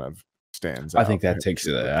that kind of stands out. I think that takes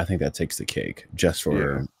the cake, just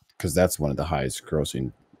for because that's one of the highest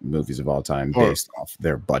grossing movies of all time based off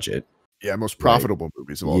their budget. Yeah, most profitable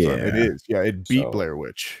movies of all time. It is. Yeah, it beat Blair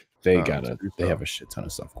Witch. They have a shit ton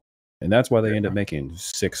of stuff, and that's why they end up making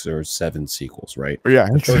 6 or 7 sequels, right? Yeah,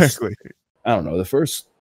 exactly. I don't know. The first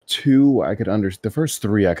 2 I could understand. The first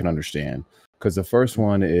 3 I can understand, because the first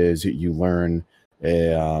one is you learn.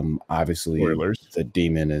 Obviously spoilers. The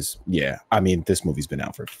demon is I mean, this movie's been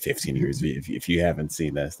out for 15 years. If you haven't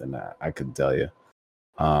seen this, then I couldn't tell you.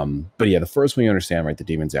 But yeah, the first one you understand, right? The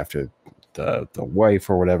demon's after the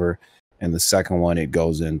wife or whatever, and the second one it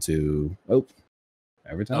goes into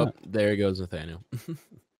every time. Oh, there goes Nathaniel.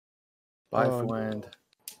 Bye, friend.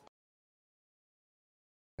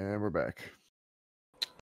 And we're back.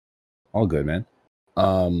 All good, man.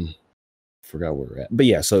 Forgot where we're at, but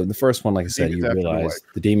yeah, so the first one, like I said, you realize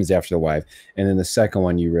the demon's after the wife, and then the second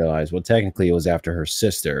one you realize, well, technically it was after her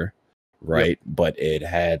sister, right? But they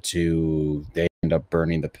end up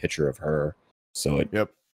burning the picture of her, so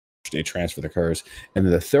they transfer the curse. And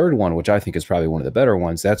then the third one, which I think is probably one of the better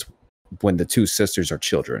ones, that's when the 2 sisters are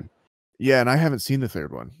children. Yeah, and I haven't seen the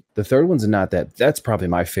third one. The third one's not that's probably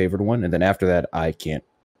my favorite one, and then after that I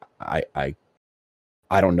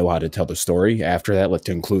don't know how to tell the story after that,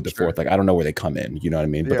 to include the fourth. Like, I don't know where they come in. You know what I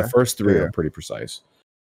mean? But the first 3 are pretty precise.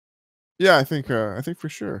 Yeah, I think for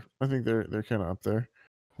sure. I think they're kind of up there.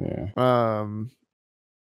 Yeah.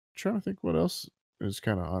 Trying to think what else is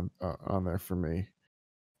kind of on there for me.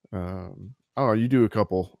 Oh, you do a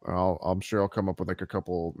couple. I'm sure I'll come up with like a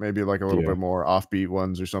couple, maybe like a little bit more offbeat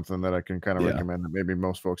ones or something that I can kind of recommend that maybe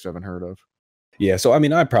most folks haven't heard of. Yeah, so I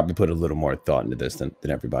mean, I probably put a little more thought into this than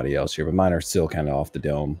everybody else here, but mine are still kind of off the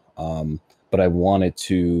dome. But I wanted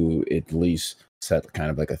to at least set kind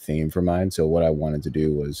of like a theme for mine. So what I wanted to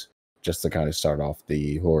do was just to kind of start off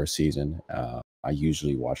the horror season. I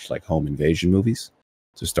usually watch like home invasion movies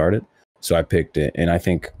to start it. So I picked it, and I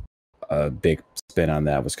think a big spin on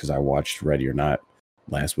that was because I watched Ready or Not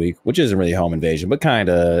last week, which isn't really home invasion, but kind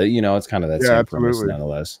of, it's kind of that same premise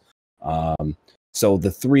nonetheless. So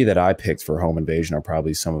the 3 that I picked for home invasion are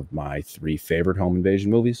probably some of my 3 favorite home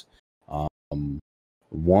invasion movies.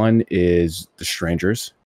 One is The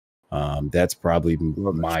Strangers. That's probably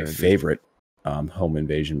my favorite home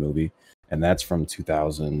invasion movie, and that's from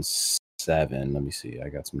 2007. Let me see. I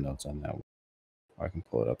got some notes on that one. I can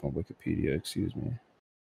pull it up on Wikipedia. Excuse me.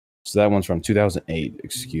 So that one's from 2008.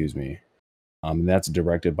 Excuse me. That's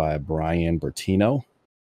directed by Brian Bertino.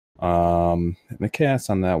 And the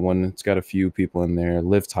cast on that one, it's got a few people in there.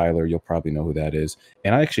 Liv Tyler, you'll probably know who that is.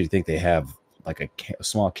 And I actually think they have like a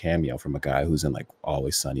small cameo from a guy who's in like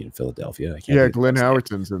Always Sunny in Philadelphia. Yeah, Glenn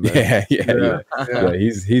Howerton's in there. Yeah.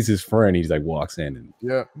 He's his friend. He's like walks in and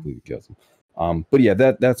he kills him. But yeah,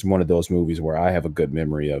 that's one of those movies where I have a good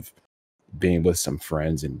memory of being with some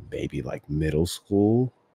friends in maybe like middle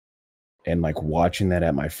school and like watching that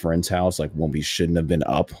at my friend's house, like when we shouldn't have been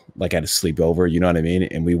up, like at a sleepover, you know what I mean?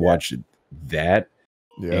 And we watched that.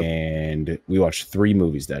 And we watched 3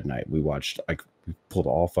 movies that night. We watched we pulled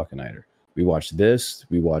all fucking nighter. We watched this,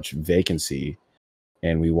 we watched Vacancy,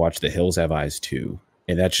 and we watched The Hills Have Eyes 2.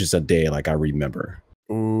 And that's just a day like I remember.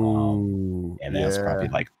 Ooh, and that's probably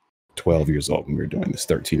like 12 years old when we were doing this,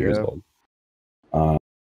 13 years old. But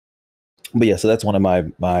yeah, so that's one of my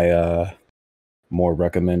more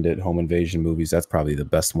recommended home invasion movies. That's probably the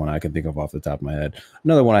best one I can think of off the top of my head.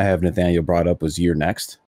 Another one I have Nathaniel brought up was You're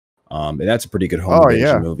Next. And that's a pretty good home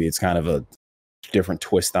invasion movie. It's kind of a different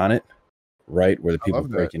twist on it, right? Where the people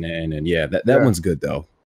breaking in, and that one's good though.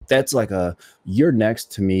 That's like You're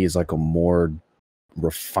Next to me is like a more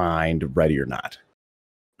refined Ready or Not.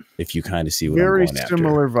 If you kind of see what very I'm going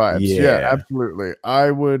similar after. vibes. Yeah, absolutely.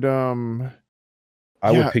 I would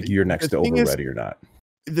pick You're Next over Ready or Not.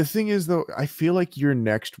 The thing is though, I feel like You're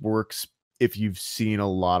Next works if you've seen a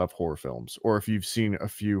lot of horror films or if you've seen a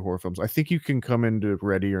few horror films. I think you can come into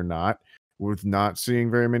Ready or Not with not seeing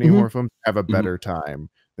very many horror films, have a better time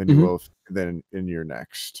than you will than in You're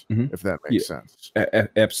Next, if that makes sense.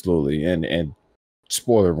 Absolutely. And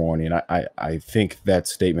spoiler warning, I think that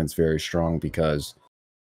statement's very strong because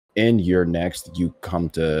in You're Next, you come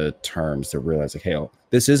to terms to realize like, hey,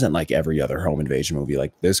 this isn't like every other home invasion movie.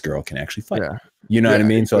 Like this girl can actually fight. You know what I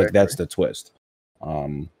mean? Exactly. So like that's the twist.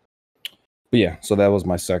 But yeah, so that was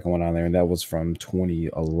my second one on there, and that was from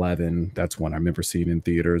 2011. That's one I remember seeing in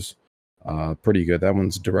theaters. Pretty good. That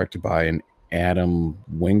one's directed by an Adam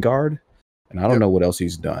Wingard, and I don't know what else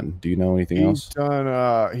he's done. Do you know anything else?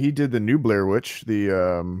 He did the new Blair Witch,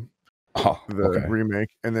 the remake,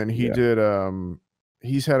 and then he did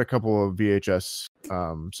he's had a couple of VHS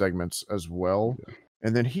segments as well,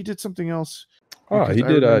 and then he did something else. He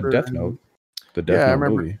did Death Note, the Death Note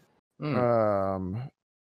movie.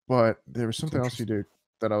 But there was something else he did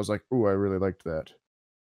that I was like, "Ooh, I really liked that."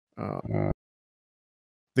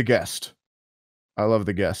 The Guest. I love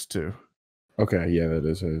The Guest too. Okay, yeah, that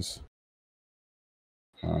is his.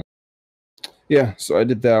 So I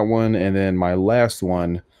did that one, and then my last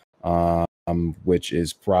one, which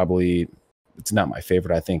is probably it's not my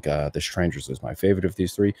favorite. I think The Strangers is my favorite of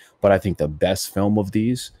these 3, but I think the best film of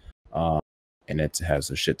these, and it has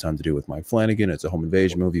a shit ton to do with Mike Flanagan. It's a home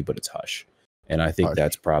invasion movie, but it's Hush. And I think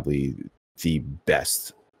that's probably the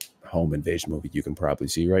best home invasion movie you can probably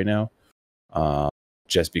see right now.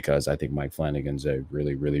 Just because I think Mike Flanagan's a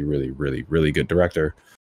really, really, really, really, really good director.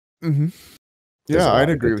 Yeah, I'd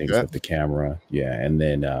agree with that. With the camera. Yeah. And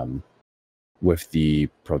then with the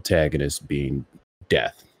protagonist being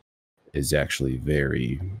Death is actually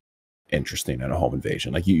very interesting in a home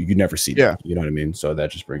invasion. Like you never see that. You know what I mean? So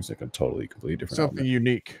that just brings like a completely different something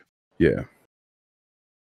unique. Yeah.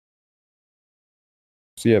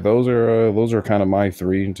 So yeah, those are kind of my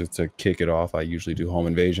 3 just to kick it off. I usually do home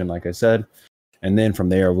invasion, like I said, and then from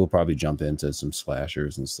there we'll probably jump into some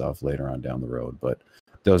slashers and stuff later on down the road. But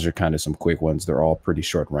those are kind of some quick ones. They're all pretty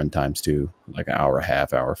short run times too, like an hour and a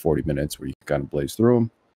half, hour 40 minutes, where you can kind of blaze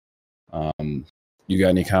through them. You got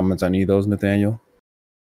any comments on any of those, Nathaniel?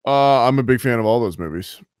 I'm a big fan of all those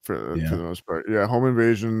movies for the most part. Yeah, home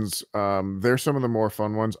invasions. They're some of the more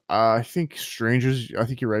fun ones. I think Strangers. I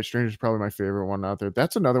think you're right. Strangers is probably my favorite one out there.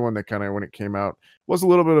 That's another one that kind of, when it came out, was a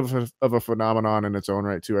little bit of a phenomenon in its own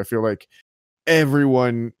right too. I feel like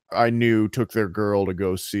everyone I knew took their girl to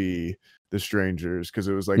go see The Strangers because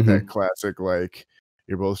it was like that classic, like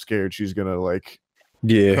you're both scared she's gonna like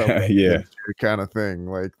kind of thing.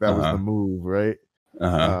 Like that was the move, right?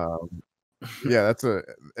 Yeah,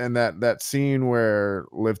 that scene where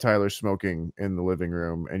Liv Tyler's smoking in the living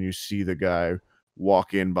room and you see the guy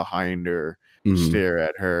walk in behind her, stare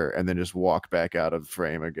at her, and then just walk back out of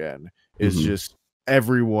frame again is just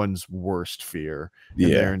everyone's worst fear in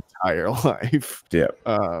their entire life.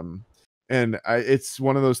 And it's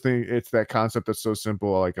one of those things. It's that concept that's so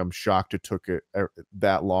simple. Like I'm shocked it took it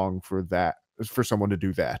that long for someone to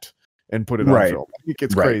do that and put it on film. I think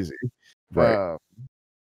it's crazy.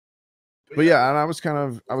 But yeah, and I was kind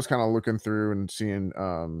of looking through and seeing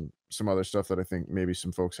some other stuff that I think maybe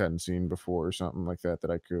some folks hadn't seen before or something like that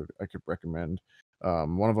I could recommend.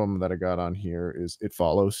 One of them that I got on here is It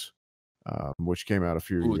Follows, which came out a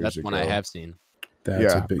few years ago. That's one I have seen.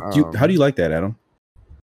 That's a big. How do you like that, Adam?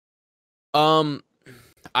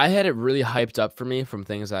 I had it really hyped up for me from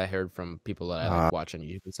things I heard from people that I like watch on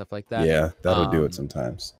YouTube and stuff like that. Yeah, that'll do it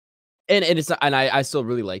sometimes. And it's not, and I still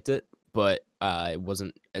really liked it, but it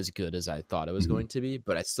wasn't as good as I thought it was going to be.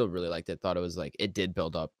 But I still really liked it. Thought it was like it did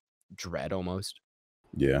build up dread almost.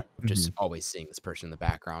 Yeah, just always seeing this person in the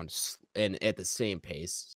background and at the same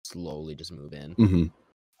pace, slowly just move in.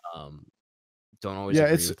 Don't always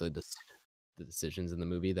agree with the decisions in the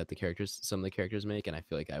movie that some of the characters make, and I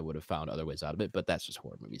feel like I would have found other ways out of it. But that's just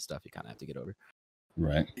horror movie stuff. You kind of have to get over.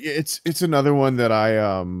 Right. It's another one that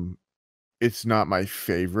I it's not my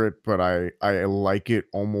favorite, but I like it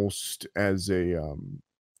almost as a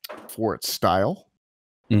for its style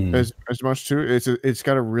as much too. It's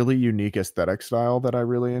got a really unique aesthetic style that I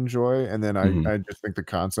really enjoy, and then I just think the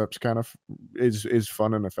concept's kind of is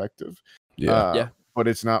fun and effective. Yeah. But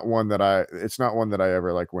it's not one that I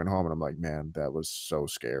ever like went home and I'm like, man, that was so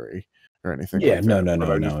scary or anything. Yeah, like no,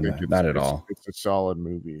 not at all. It's a solid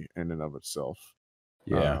movie in and of itself.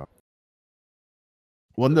 Yeah.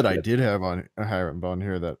 One that I did have on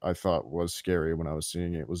here that I thought was scary when I was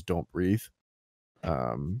seeing it was Don't Breathe.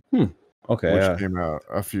 Okay. Which came out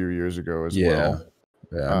a few years ago as well.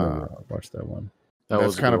 Yeah, I remember I watched that one.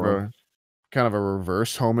 That's kind of a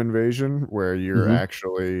reverse home invasion where you're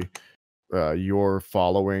actually you're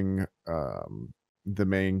following the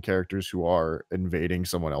main characters who are invading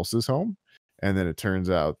someone else's home. And then it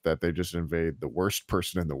turns out that they just invade the worst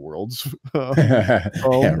person in the world's home.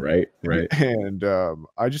 Yeah, right. And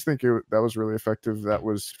I just think that was really effective. That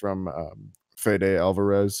was from Fede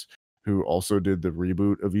Alvarez, who also did the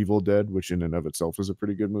reboot of Evil Dead, which in and of itself is a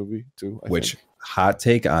pretty good movie too. I think. Hot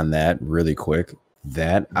take on that really quick.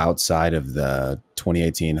 That outside of the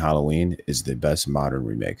 2018 Halloween is the best modern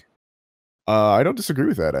remake. I don't disagree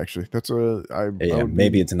with that actually. That's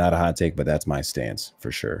maybe it's not a hot take, but that's my stance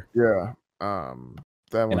for sure. Yeah. I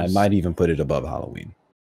might even put it above Halloween.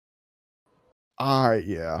 I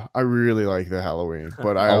really like the Halloween,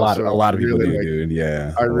 but a lot of people do, dude.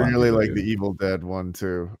 Yeah, I really like the Evil Dead one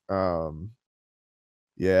too.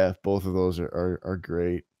 Yeah, both of those are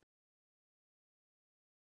great.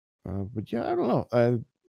 But yeah, I don't know.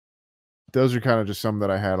 Those are kind of just some that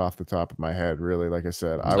I had off the top of my head. Really, like I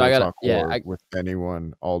said, I would talk horror with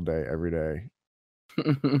anyone all day, every day.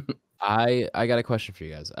 I got a question for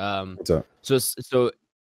you guys. What's up? So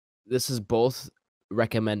this is both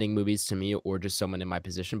recommending movies to me or just someone in my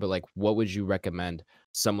position, but like, what would you recommend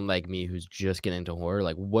someone like me who's just getting into horror?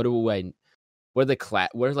 Like, what are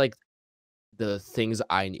the things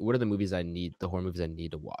I need? What are the movies I need? The horror movies I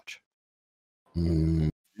need to watch?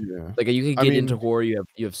 Yeah, like you can get into horror. You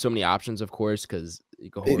have so many options, of course, because you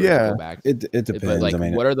go horror. Go back. It depends. But like,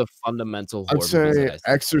 what are the fundamental horror I'd movies?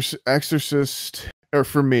 say Exorcist. Or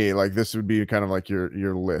for me, like this would be kind of like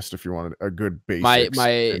your list if you wanted a good basic.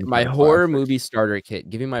 My horror movie starter kit.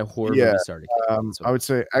 Give me my horror movie starter kit. I would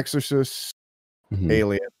say Exorcist,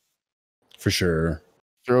 Alien, for sure.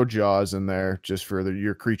 Throw Jaws in there just for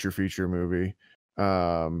your creature feature movie.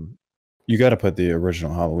 You got to put the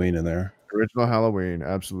original Halloween in there. Original Halloween,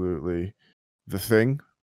 absolutely. The Thing.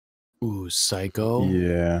 Ooh, Psycho.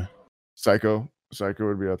 Yeah, Psycho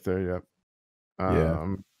would be up there. Yep.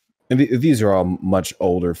 Yeah. And these are all much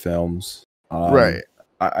older films. Right.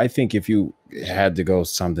 I think if you had to go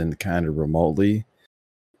something kind of remotely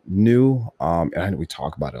new, and I know we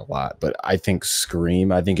talk about it a lot, but I think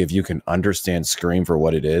Scream, I think if you can understand Scream for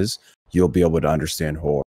what it is, you'll be able to understand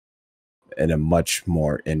horror in a much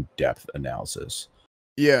more in-depth analysis.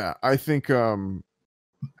 Yeah, I think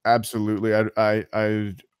absolutely.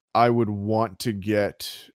 I would want to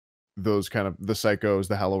get those kind of the Psychos,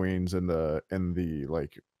 the Halloweens, and the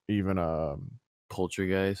like even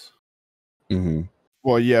Poltergeist.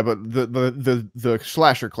 Well, yeah, but the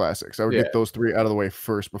slasher classics, I would get those three out of the way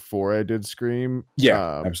first before I did Scream.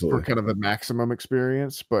 Yeah, absolutely. For kind of the maximum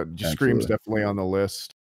experience, but Scream's definitely on the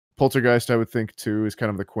list. Poltergeist, I would think too, is kind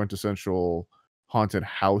of the quintessential haunted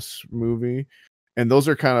house movie, and those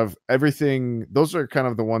are kind of everything. Those are kind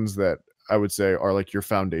of the ones that I would say are like your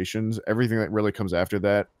foundations. Everything that really comes after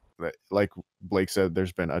that, like Blake said,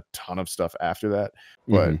 there's been a ton of stuff after that,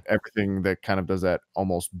 but everything that kind of does that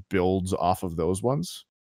almost builds off of those ones,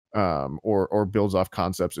 or builds off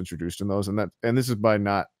concepts introduced in those. And this is by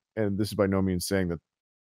no means saying that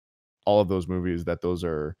all of those movies that those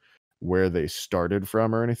are where they started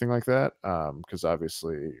from or anything like that, because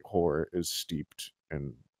obviously horror is steeped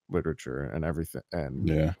in literature and everything,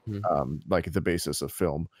 and like the basis of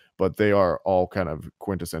film, but they are all kind of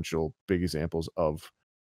quintessential big examples of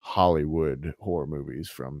Hollywood horror movies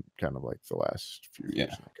from kind of like the last few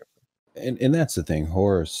years. And that's the thing,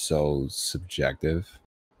 horror is so subjective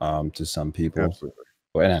to some people. Absolutely.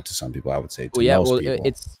 Well, and not to some people, I would say to yeah, most people.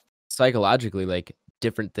 It's psychologically like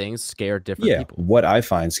different things scare different people. What I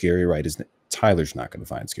find scary, right, is that Tyler's not going to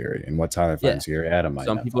find scary, and what Tyler finds scary, Adam might.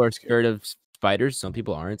 Some not people are scary. scared of spiders. Some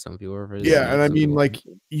people aren't. Some people are afraid of Yeah, snakes, and I some mean, people like,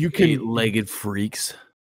 aren't. you can Eight-legged freaks.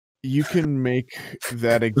 You can make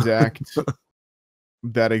that exact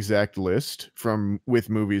list with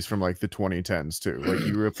movies from like the 2010s too. Like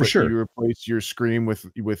you replace your Scream with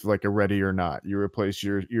like a Ready or Not. You replace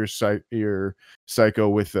your Psycho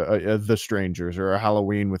with The Strangers, or a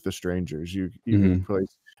Halloween with The Strangers. You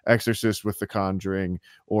replace Exorcist with The Conjuring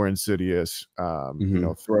or Insidious.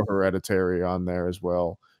 Throw Hereditary on there as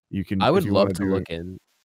well. You can. I would love to look in.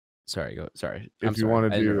 Sorry, go. Sorry. If you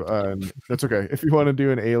want to do, that's okay. If you want to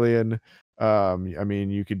do an Alien, I mean,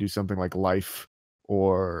 you could do something like Life,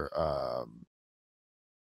 or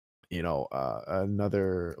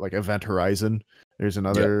another like Event Horizon. There's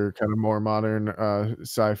another kind of more modern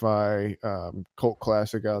sci-fi cult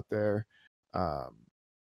classic out there.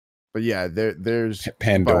 But yeah, there's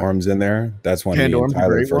Pandorum's in there. That's one me and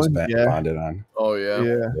Tyler first bonded on. Oh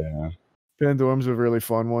yeah. Pandorum's a really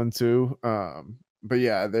fun one too. But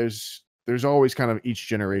yeah, there's always kind of each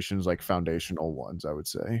generation's like foundational ones, I would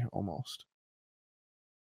say, almost.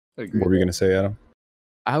 What were you gonna say, Adam?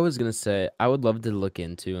 I was gonna say I would love to look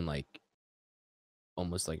into and like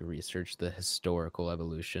almost like research the historical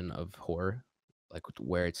evolution of horror, like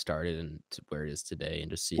where it started and where it is today,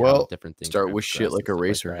 and just see how different things start with shit like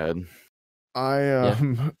Eraserhead.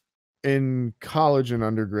 In college and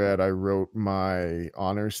undergrad, I wrote my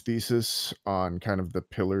honors thesis on kind of the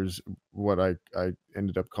pillars, what I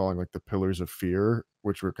ended up calling like the pillars of fear,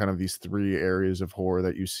 which were kind of these three areas of horror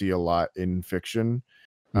that you see a lot in fiction.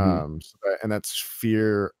 And that's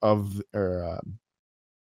fear of the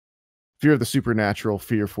supernatural,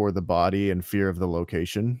 fear for the body, and fear of the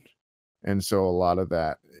location. And so a lot of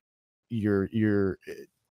that,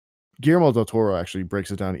 Guillermo del Toro actually breaks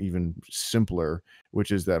it down even simpler, which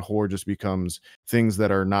is that horror just becomes things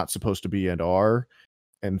that are not supposed to be and are,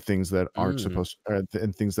 and things that aren't supposed,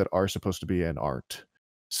 and things that are supposed to be and aren't.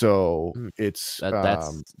 So it's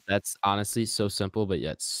that's honestly so simple, but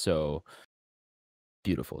yet so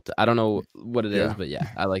beautiful. I don't know what it is, but yeah,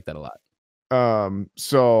 I like that a lot.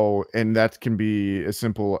 So, and that can be as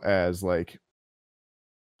simple as like,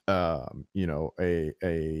 a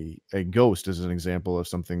ghost is an example of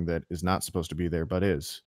something that is not supposed to be there but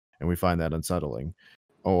is, and we find that unsettling.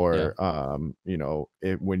 Or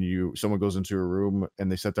when someone goes into a room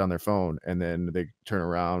and they set down their phone and then they turn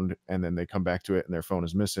around and then they come back to it and their phone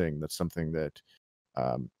is missing, that's something that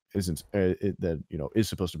isn't is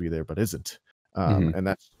supposed to be there but isn't.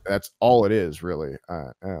 And that's all it is really,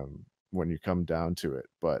 when you come down to it.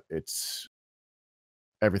 But it's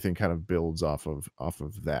everything kind of builds off of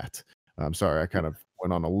that. I'm sorry, I kind of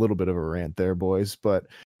went on a little bit of a rant there, boys, but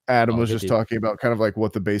Adam was just talking about kind of like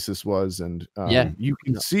what the basis was, and you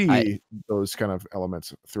can see those kind of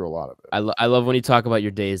elements through a lot of it. I love when you talk about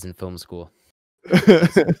your days in film school.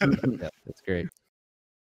 That's great.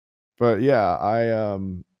 But yeah, I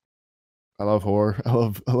love horror. I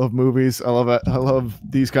love movies. I love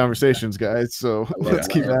these conversations, guys. So let's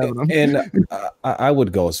keep having them. And I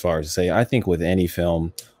would go as far as to say, I think with any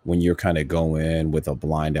film, when you're kind of going with a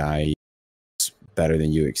blind eye, it's better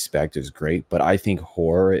than you expect is great. But I think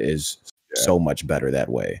horror is so much better that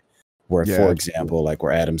way. Where, for example, like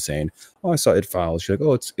where Adam's saying, "Oh, I saw It Follows." She's like,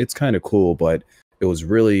 "Oh, it's kind of cool, but it was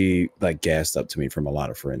really like gassed up to me from a lot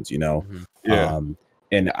of friends, you know."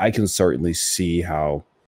 And I can certainly see how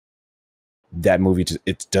that movie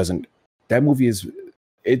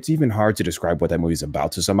it's even hard to describe what that movie is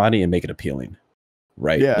about to somebody and make it appealing,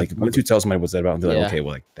 right? Like once you tell somebody what's that about, they're like, okay,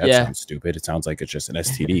 well, like that sounds stupid. It sounds like it's just an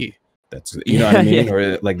STD. That's you know what I mean,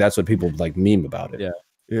 or like that's what people like meme about it.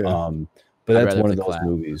 But that's one of those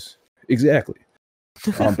movies, exactly.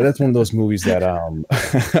 But that's one of those movies that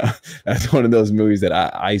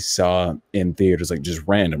I saw in theaters, like just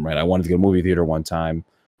random, right? I wanted to go to a movie theater one time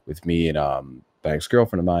with me and my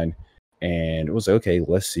ex-girlfriend of mine. And it was like, okay,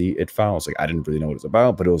 let's see It Follows. Like, I didn't really know what it was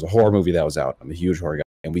about, but it was a horror movie that was out. I'm a huge horror guy.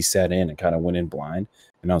 And we sat in and kind of went in blind.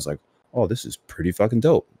 And I was like, oh, this is pretty fucking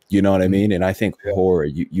dope. You know what I mean? And I think horror,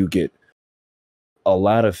 you get a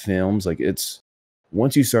lot of films. Like, it's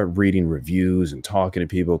once you start reading reviews and talking to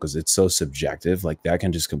people, because it's so subjective, like that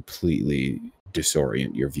can just completely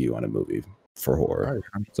disorient your view on a movie for horror.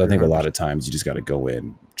 So I think a lot of times you just got to go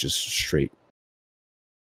in just straight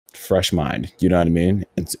fresh mind, you know what I mean,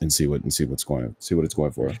 and see what it's going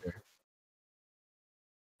for.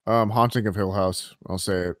 Haunting of Hill House. I'll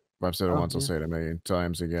say it. I've said it once. I'll say it a million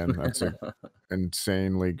times again.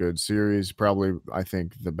 insanely good series. Probably, I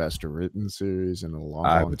think, the best written series in a long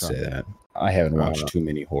I long would time. say that. I haven't watched too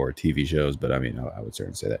many horror TV shows, but I mean, I would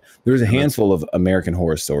certainly say that. There's a handful of American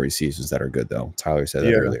Horror Story seasons that are good, though. Tyler said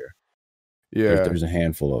that earlier. Yeah, there's a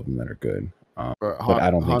handful of them that are good, but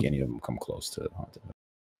I don't think any of them come close to Haunted.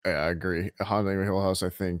 Yeah, I agree. Haunting Hill House, I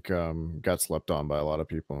think, got slept on by a lot of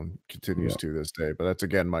people and continues to this day. But that's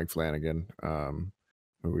again Mike Flanagan, who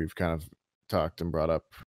we've kind of talked and brought up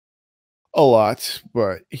a lot.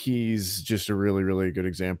 But he's just a really, really good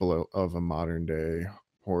example of a modern day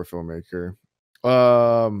horror filmmaker.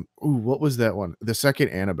 What was that one? The second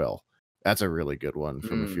Annabelle. That's a really good one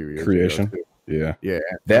from a few years Creation. ago. Yeah.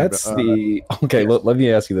 That's okay. Let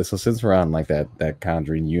me ask you this. So since we're on like that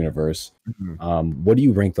Conjuring universe, what do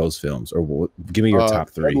you rank those films, or give me your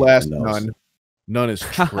top three? Last None is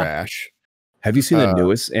trash. Have you seen the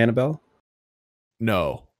newest Annabelle?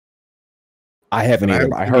 No, I haven't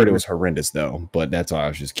either. I heard it was horrendous though, but that's why I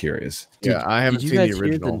was just curious. I haven't seen the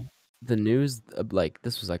original. The news, like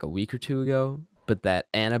this was like a week or two ago, but that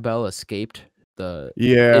Annabelle escaped the.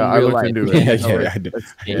 I looked into it. I did.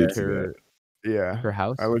 Her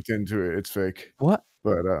house. I looked into it. It's fake. What?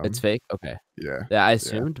 But it's fake. Okay. Yeah. I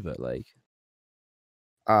assumed, but like.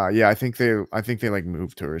 I think they like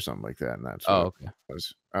moved to her or something like that, and that's what it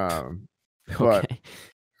was. Okay.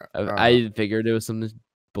 I figured it was some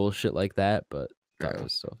bullshit like that, but that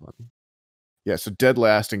was so funny. Yeah. So dead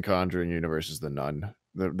last in Conjuring universe is the Nun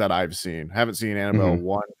that I've seen. Haven't seen Annabelle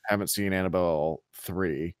 1. Haven't seen Annabelle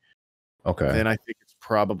 3. Okay. Then I think it's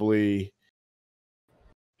probably.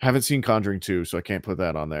 Haven't seen Conjuring 2, so I can't put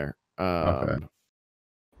that on there. Okay.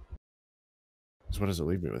 So what does it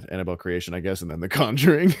leave me with? Annabelle Creation, I guess, and then The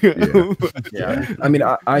Conjuring. Yeah. I mean,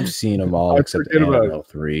 I've seen them all except Annabelle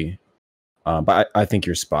 3. But I think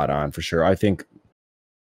you're spot on for sure. I think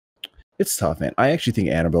it's tough, man. I actually think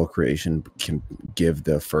Annabelle Creation can give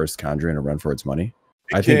the first Conjuring a run for its money.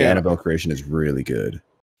 I think Annabelle Creation is really good.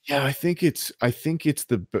 Yeah, I think it's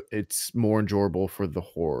more enjoyable for the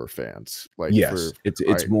horror fans. Like,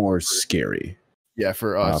 it's more scary. Yeah,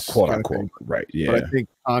 for us, quote unquote, right? Yeah, but I think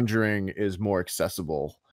Conjuring is more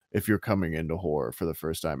accessible if you're coming into horror for the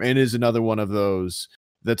first time, and is another one of those.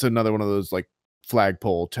 That's another one of those like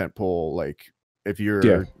flagpole, tentpole. Like if you're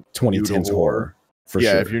 2010s horror, for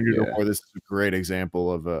sure. If you're new to horror, this is a great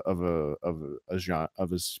example of a genre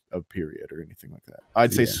of a period or anything like that.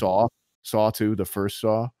 I'd say Saw 2, the first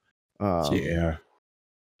Saw.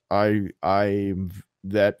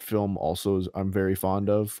 That film also I'm very fond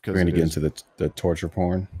of because we're gonna get into the torture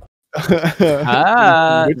porn.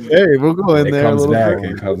 Hey, we'll go in there.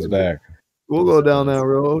 It comes back. We'll go down that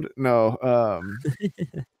road. No,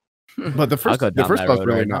 but the first Saw is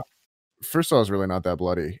really not. First Saw is really not that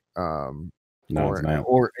bloody.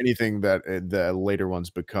 Or anything that the later ones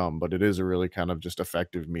become, but it is a really kind of just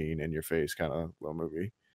effective, mean, in your face kind of little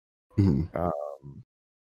movie.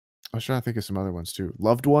 I was trying to think of some other ones too.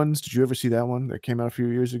 Loved Ones. Did you ever see that one that came out a few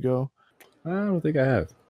years ago? I don't think I have.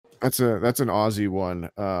 That's an Aussie one.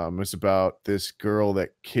 It's about this girl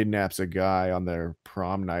that kidnaps a guy on their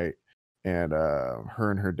prom night, and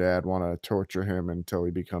her and her dad want to torture him until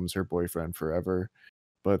he becomes her boyfriend forever.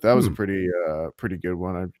 But that was a pretty good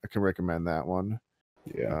one. I can recommend that one.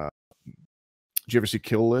 Yeah. Did you ever see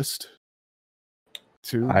Kill List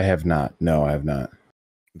 2? I have not. No, I have not.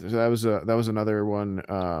 That was another one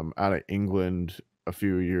out of England a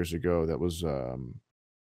few years ago that was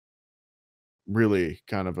really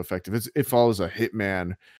kind of effective. It follows a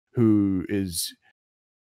hitman who is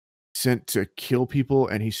sent to kill people,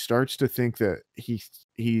 and he starts to think that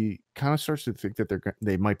he kind of starts to think that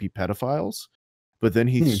they might be pedophiles, but then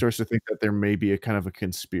he starts to think that there may be a kind of a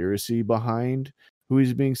conspiracy behind who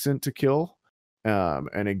he's being sent to kill.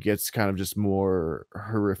 And it gets kind of just more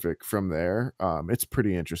horrific from there. It's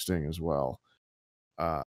pretty interesting as well.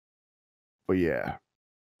 But yeah,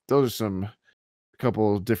 those are a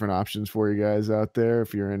couple of different options for you guys out there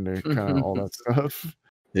if you're into kind of all that stuff.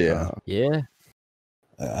 Yeah.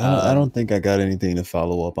 I don't think I got anything to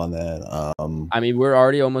follow up on that. I mean, we're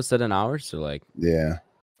already almost at an hour, so like. Yeah.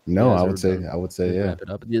 No, I would say yeah. Wrap it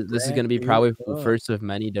up. This is going to be probably the first of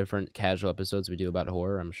many different casual episodes we do about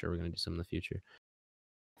horror. I'm sure we're going to do some in the future.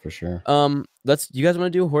 For sure. You guys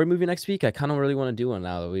want to do a horror movie next week? I kind of really want to do one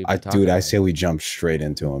now that I say we jump straight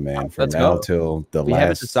into them, man. From now till the we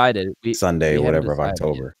haven't decided. Sunday, whatever of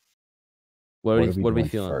October. What are we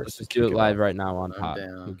feeling? Let's just do it live right now on Pop.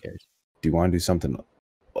 Who cares? Do you want to do something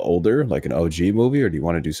older, like an OG movie, or do you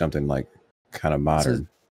want to do something like kind of modern?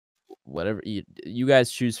 Whatever you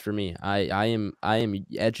guys choose for me. I am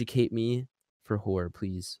educate me for horror,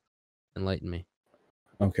 please. Enlighten me.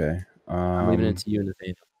 Okay. I'm leaving it to you,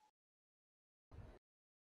 Nathaniel.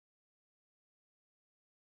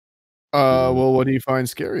 Well, what do you find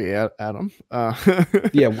scary, Adam?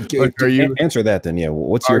 Yeah, like, are you answer that then? Yeah,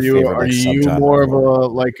 what's your favorite? Are you more of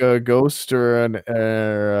a ghost or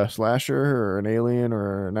a slasher or an alien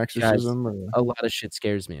or an exorcism? Guys, a lot of shit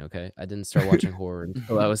scares me. Okay, I didn't start watching horror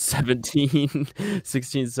until I was 17,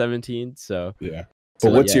 16, 17. So yeah.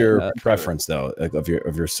 But what's your preference though, like, of your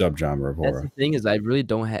subgenre of horror? That's the thing is, I really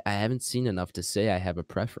don't. I haven't seen enough to say I have a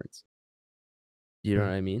preference. You know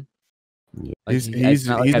what I mean? Yeah. Like, he's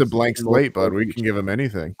a blank slate, bud. We can give him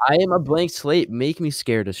anything. I am a blank slate. Make me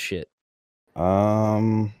scared as shit.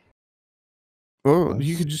 Well,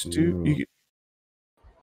 you could just do. You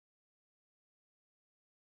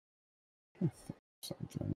could...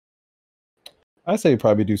 something. I say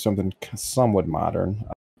probably do something somewhat modern.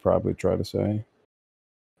 I'd probably try to say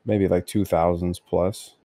maybe like 2000s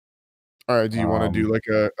plus. All right. Do you want to do like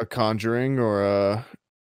a Conjuring or a?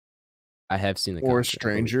 I have seen the or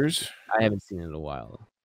Strangers. I haven't seen it in a while.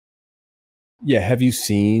 Yeah, have you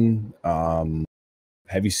seen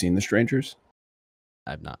The Strangers?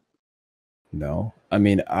 I've not. No. I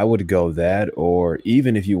mean, I would go that, or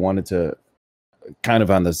even if you wanted to kind of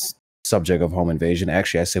on this subject of home invasion,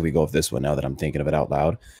 actually I say we go with this one now that I'm thinking of it out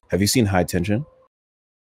loud. Have you seen High Tension?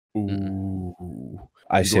 Ooh.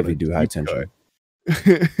 I say we do High Tension.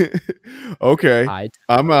 Okay.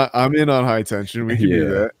 I'm in on High Tension. We can do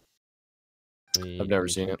that. I've never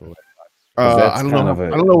seen it. I don't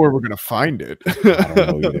know where we're gonna find it. I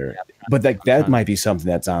don't know either. But that might be something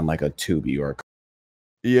that's on like a Tubi or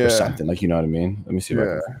something, like, you know what I mean? Let me see.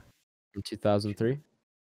 From 2003.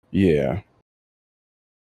 Yeah.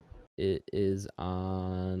 It is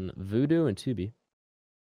on Vudu and Tubi.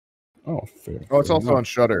 Oh, fair. Oh, it's also on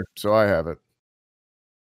Shudder, so I have it.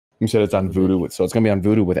 You said it's on Vudu, so it's gonna be on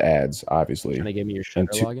Vudu with ads, obviously. Trying to give me your Shudder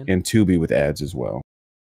login? And Tubi with ads as well.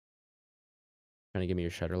 Trying to give me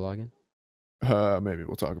your Shudder login? Maybe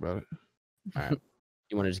we'll talk about it. All right.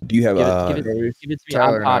 You want to just do you have give it to me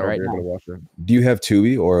on pod right now? Do you have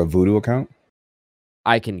Tubi or a Vudu account?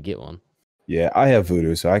 I can get one. Yeah, I have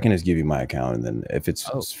Vudu, so I can just give you my account, and then if it's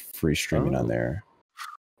free streaming on there,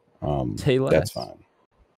 that's fine.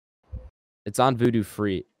 It's on Vudu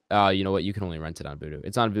free. You know what? You can only rent it on Vudu.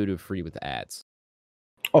 It's on Vudu free with ads.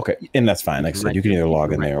 Okay, and that's fine. Like I said, you can either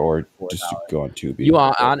log in there or just go on Tubi. You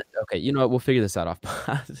are on? Okay, you know what? We'll figure this out off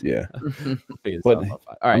pod. Yeah. We'll figure this out off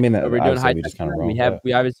pod. All right. I mean, we're doing High Tension.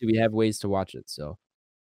 We obviously have ways to watch it. So.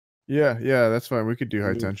 Yeah, that's fine. We could do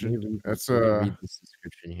High Tension. That's read this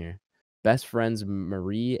description here. Best friends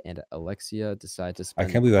Marie and Alexia decide to spend.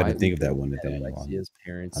 I can't believe I didn't think of that one, Nathaniel. Alexia's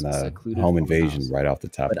parents on secluded home invasion right off the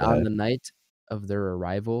top. But on the night of their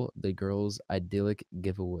arrival, the girls' idyllic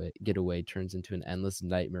getaway turns into an endless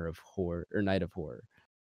nightmare of horror or night of horror.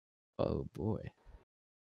 Oh boy.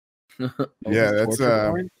 Yeah,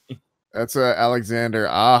 that's Alexander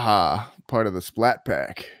Aha, part of the Splat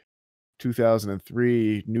Pack,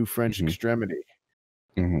 2003 New French Extremity.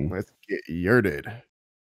 Let's get yurted.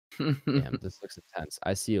 Damn, this looks intense.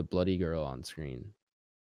 I see a bloody girl on screen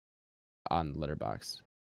on Letterboxd.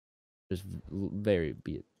 Just very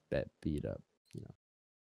beat up, you know.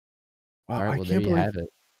 Wow, all right, well, there you have it.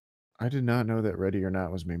 I did not know that Ready or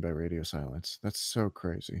Not was made by Radio Silence. That's so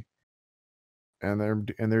crazy. And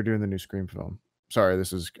they're doing the new Scream film. Sorry,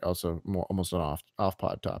 this is also almost an off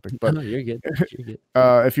pod topic, but no, you're good. You're good.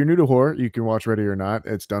 If you're new to horror, you can watch Ready or Not.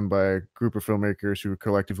 It's done by a group of filmmakers who are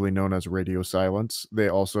collectively known as Radio Silence. They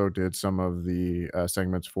also did some of the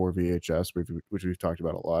segments for VHS, which we've talked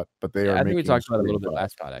about a lot. But they are. I think we talked about it a little bit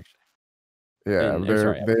last pod, actually. Yeah,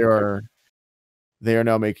 they are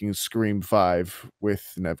now making Scream 5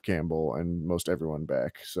 with Neve Campbell and most everyone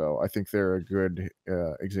back. So I think they're a good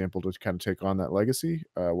example to kind of take on that legacy.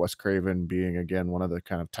 Wes Craven being, again, one of the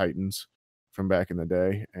kind of titans from back in the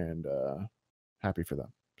day, and happy for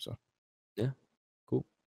them. So yeah, cool.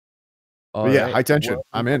 But yeah, High Tension. Well,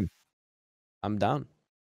 I'm in. I'm down.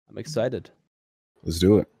 I'm excited. Let's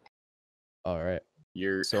do it. All right.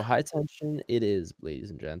 So High Tension it is,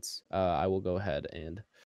 ladies and gents. I will go ahead and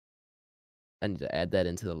I need to add that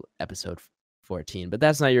into the episode 14, but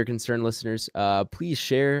that's not your concern, listeners. Please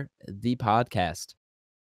share the podcast.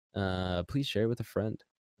 Please share it with a friend,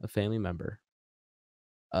 a family member.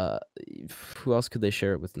 Who else could they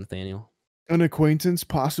share it with, Nathaniel? An acquaintance,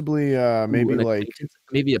 possibly.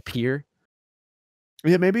 Maybe a peer.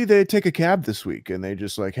 Yeah, maybe they take a cab this week and they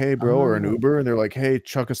just like, hey, bro, or an Uber, and they're like, hey,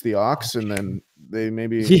 chuck us the aux, and then they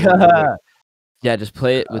maybe just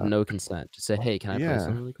play it with no consent. Just say, hey, can I play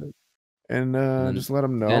something really quick? And just let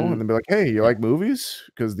them know, and then be like, "Hey, you like movies?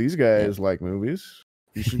 Because these guys like movies.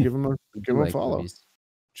 You should give them a follow. Movies.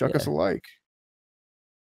 Chuck us a like,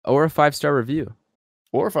 or a 5-star review,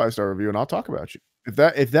 and I'll talk about you.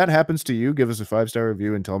 If that happens to you, give us a 5-star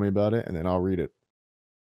review and tell me about it, and then I'll read it.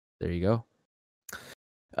 There you go.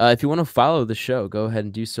 If you want to follow the show, go ahead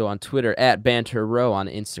and do so on Twitter at Banter Row. On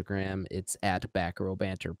Instagram, it's at Back Row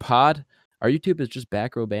Banter Pod. Our YouTube is just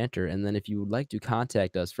Back Row Banter. And then if you would like to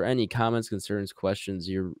contact us for any comments, concerns, questions,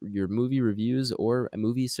 your movie reviews, or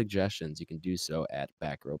movie suggestions, you can do so at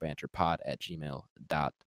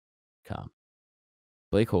backrowbanterpod@gmail.com.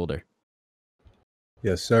 BlakeHolder.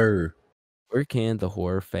 Yes, sir. Where can the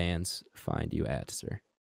horror fans find you at, sir?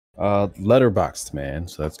 Letterboxd, man.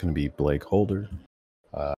 So that's going to be BlakeHolder.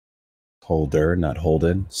 Holder, not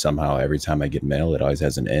Holden. Somehow every time I get mail, it always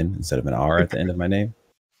has an N instead of an R at the end of my name.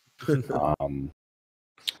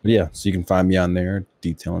 Yeah, so you can find me on there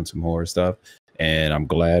detailing some horror stuff. And I'm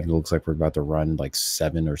glad it looks like we're about to run like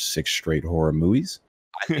 7 or 6 straight horror movies.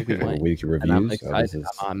 I think we might. Weekly reviews. And I'm excited.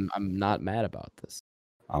 I'm not mad about this.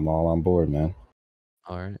 I'm all on board, man.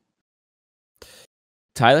 All right.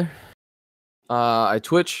 Tyler? I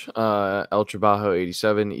Twitch, El Trabajo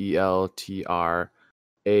 87,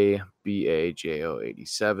 ELTRABAJO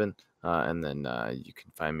 87. And then you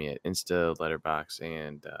can find me at Insta, Letterboxd,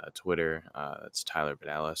 and Twitter. That's Tyler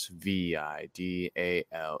Vidales, VIDALES.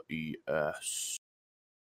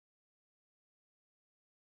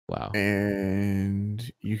 Wow.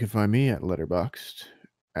 And you can find me at Letterboxd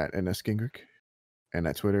at NS Gingrich, and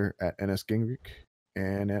at Twitter at NS Gingrich,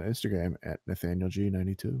 and at Instagram at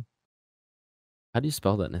NathanielG92. How do you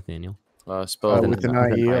spell that, Nathaniel? Spelled with an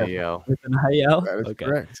IEL. With an IEL? That is Okay.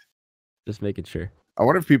 correct. Just making sure. I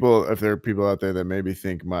wonder if there are people out there that maybe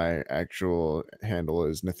think my actual handle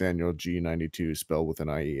is Nathaniel G92 spelled with an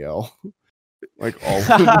IEL. Like all Like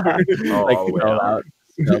spelled out,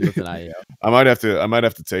 spelled with an IEL. I might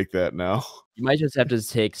have to take that now. You might just have to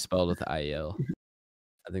take spelled with IEL.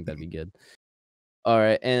 I think that'd be good. All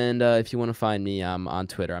right, and if you want to find me, I'm on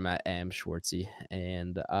Twitter. I'm at amschwartzy,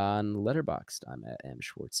 and on Letterboxd, I'm at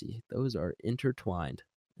amschwartzy. Those are intertwined,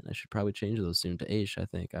 and I should probably change those soon to Aish. I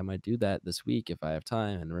think I might do that this week if I have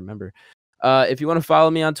time. And remember, if you want to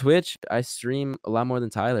follow me on Twitch, I stream a lot more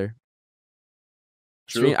than Tyler.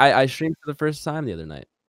 I streamed for the first time the other night,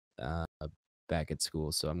 back at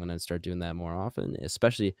school. So I'm gonna start doing that more often.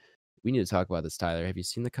 Especially, we need to talk about this, Tyler. Have you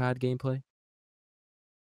seen the COD gameplay?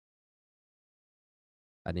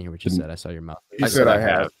 I didn't hear what you said. I saw your mouth. I said I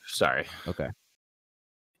have. Sorry. Okay.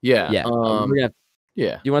 Yeah. Yeah.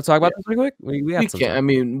 Yeah. You want to talk about this real quick? We got some can. time. I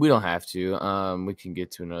mean, we don't have to. We can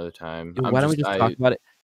get to another time. Dude, why don't we just talk about it?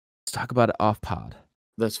 Let's talk about it off pod.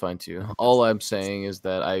 That's fine too. All I'm saying is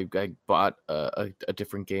that I bought a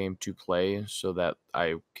different game to play so that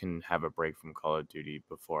I can have a break from Call of Duty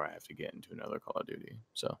before I have to get into another Call of Duty.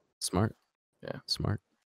 So smart. Yeah. Smart.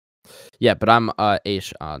 Yeah, but I'm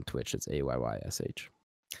Aish on Twitch. It's AYYSH.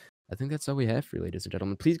 I think that's all we have for you, ladies and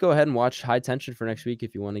gentlemen. Please go ahead and watch High Tension for next week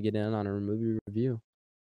if you want to get in on a movie review.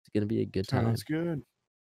 It's going to be a good time. Sounds good.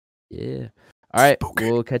 Yeah. All right.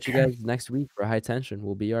 We'll catch you guys next week for High Tension.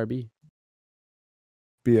 We'll BRB.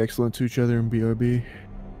 Be excellent to each other and BRB.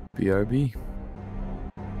 BRB.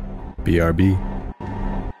 BRB.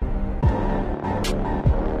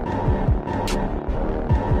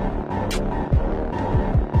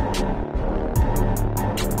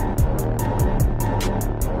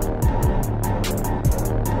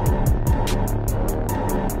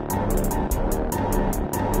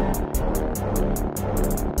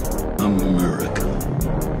 America.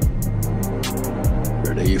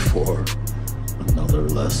 Ready for another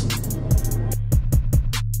lesson.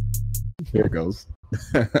 Here it goes.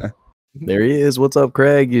 There he is. What's up,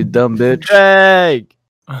 Craig? You dumb bitch.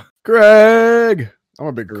 Craig! I'm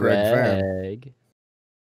a big Craig fan.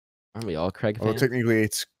 Aren't we all Craig Well, fans? technically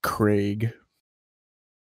it's Craig.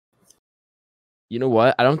 You know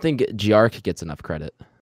what? I don't think Jark gets enough credit.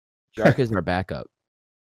 Jark is our backup.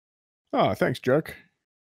 Oh, thanks, Jerk.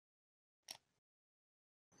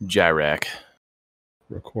 Gyrac.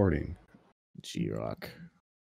 Recording. G-Rock.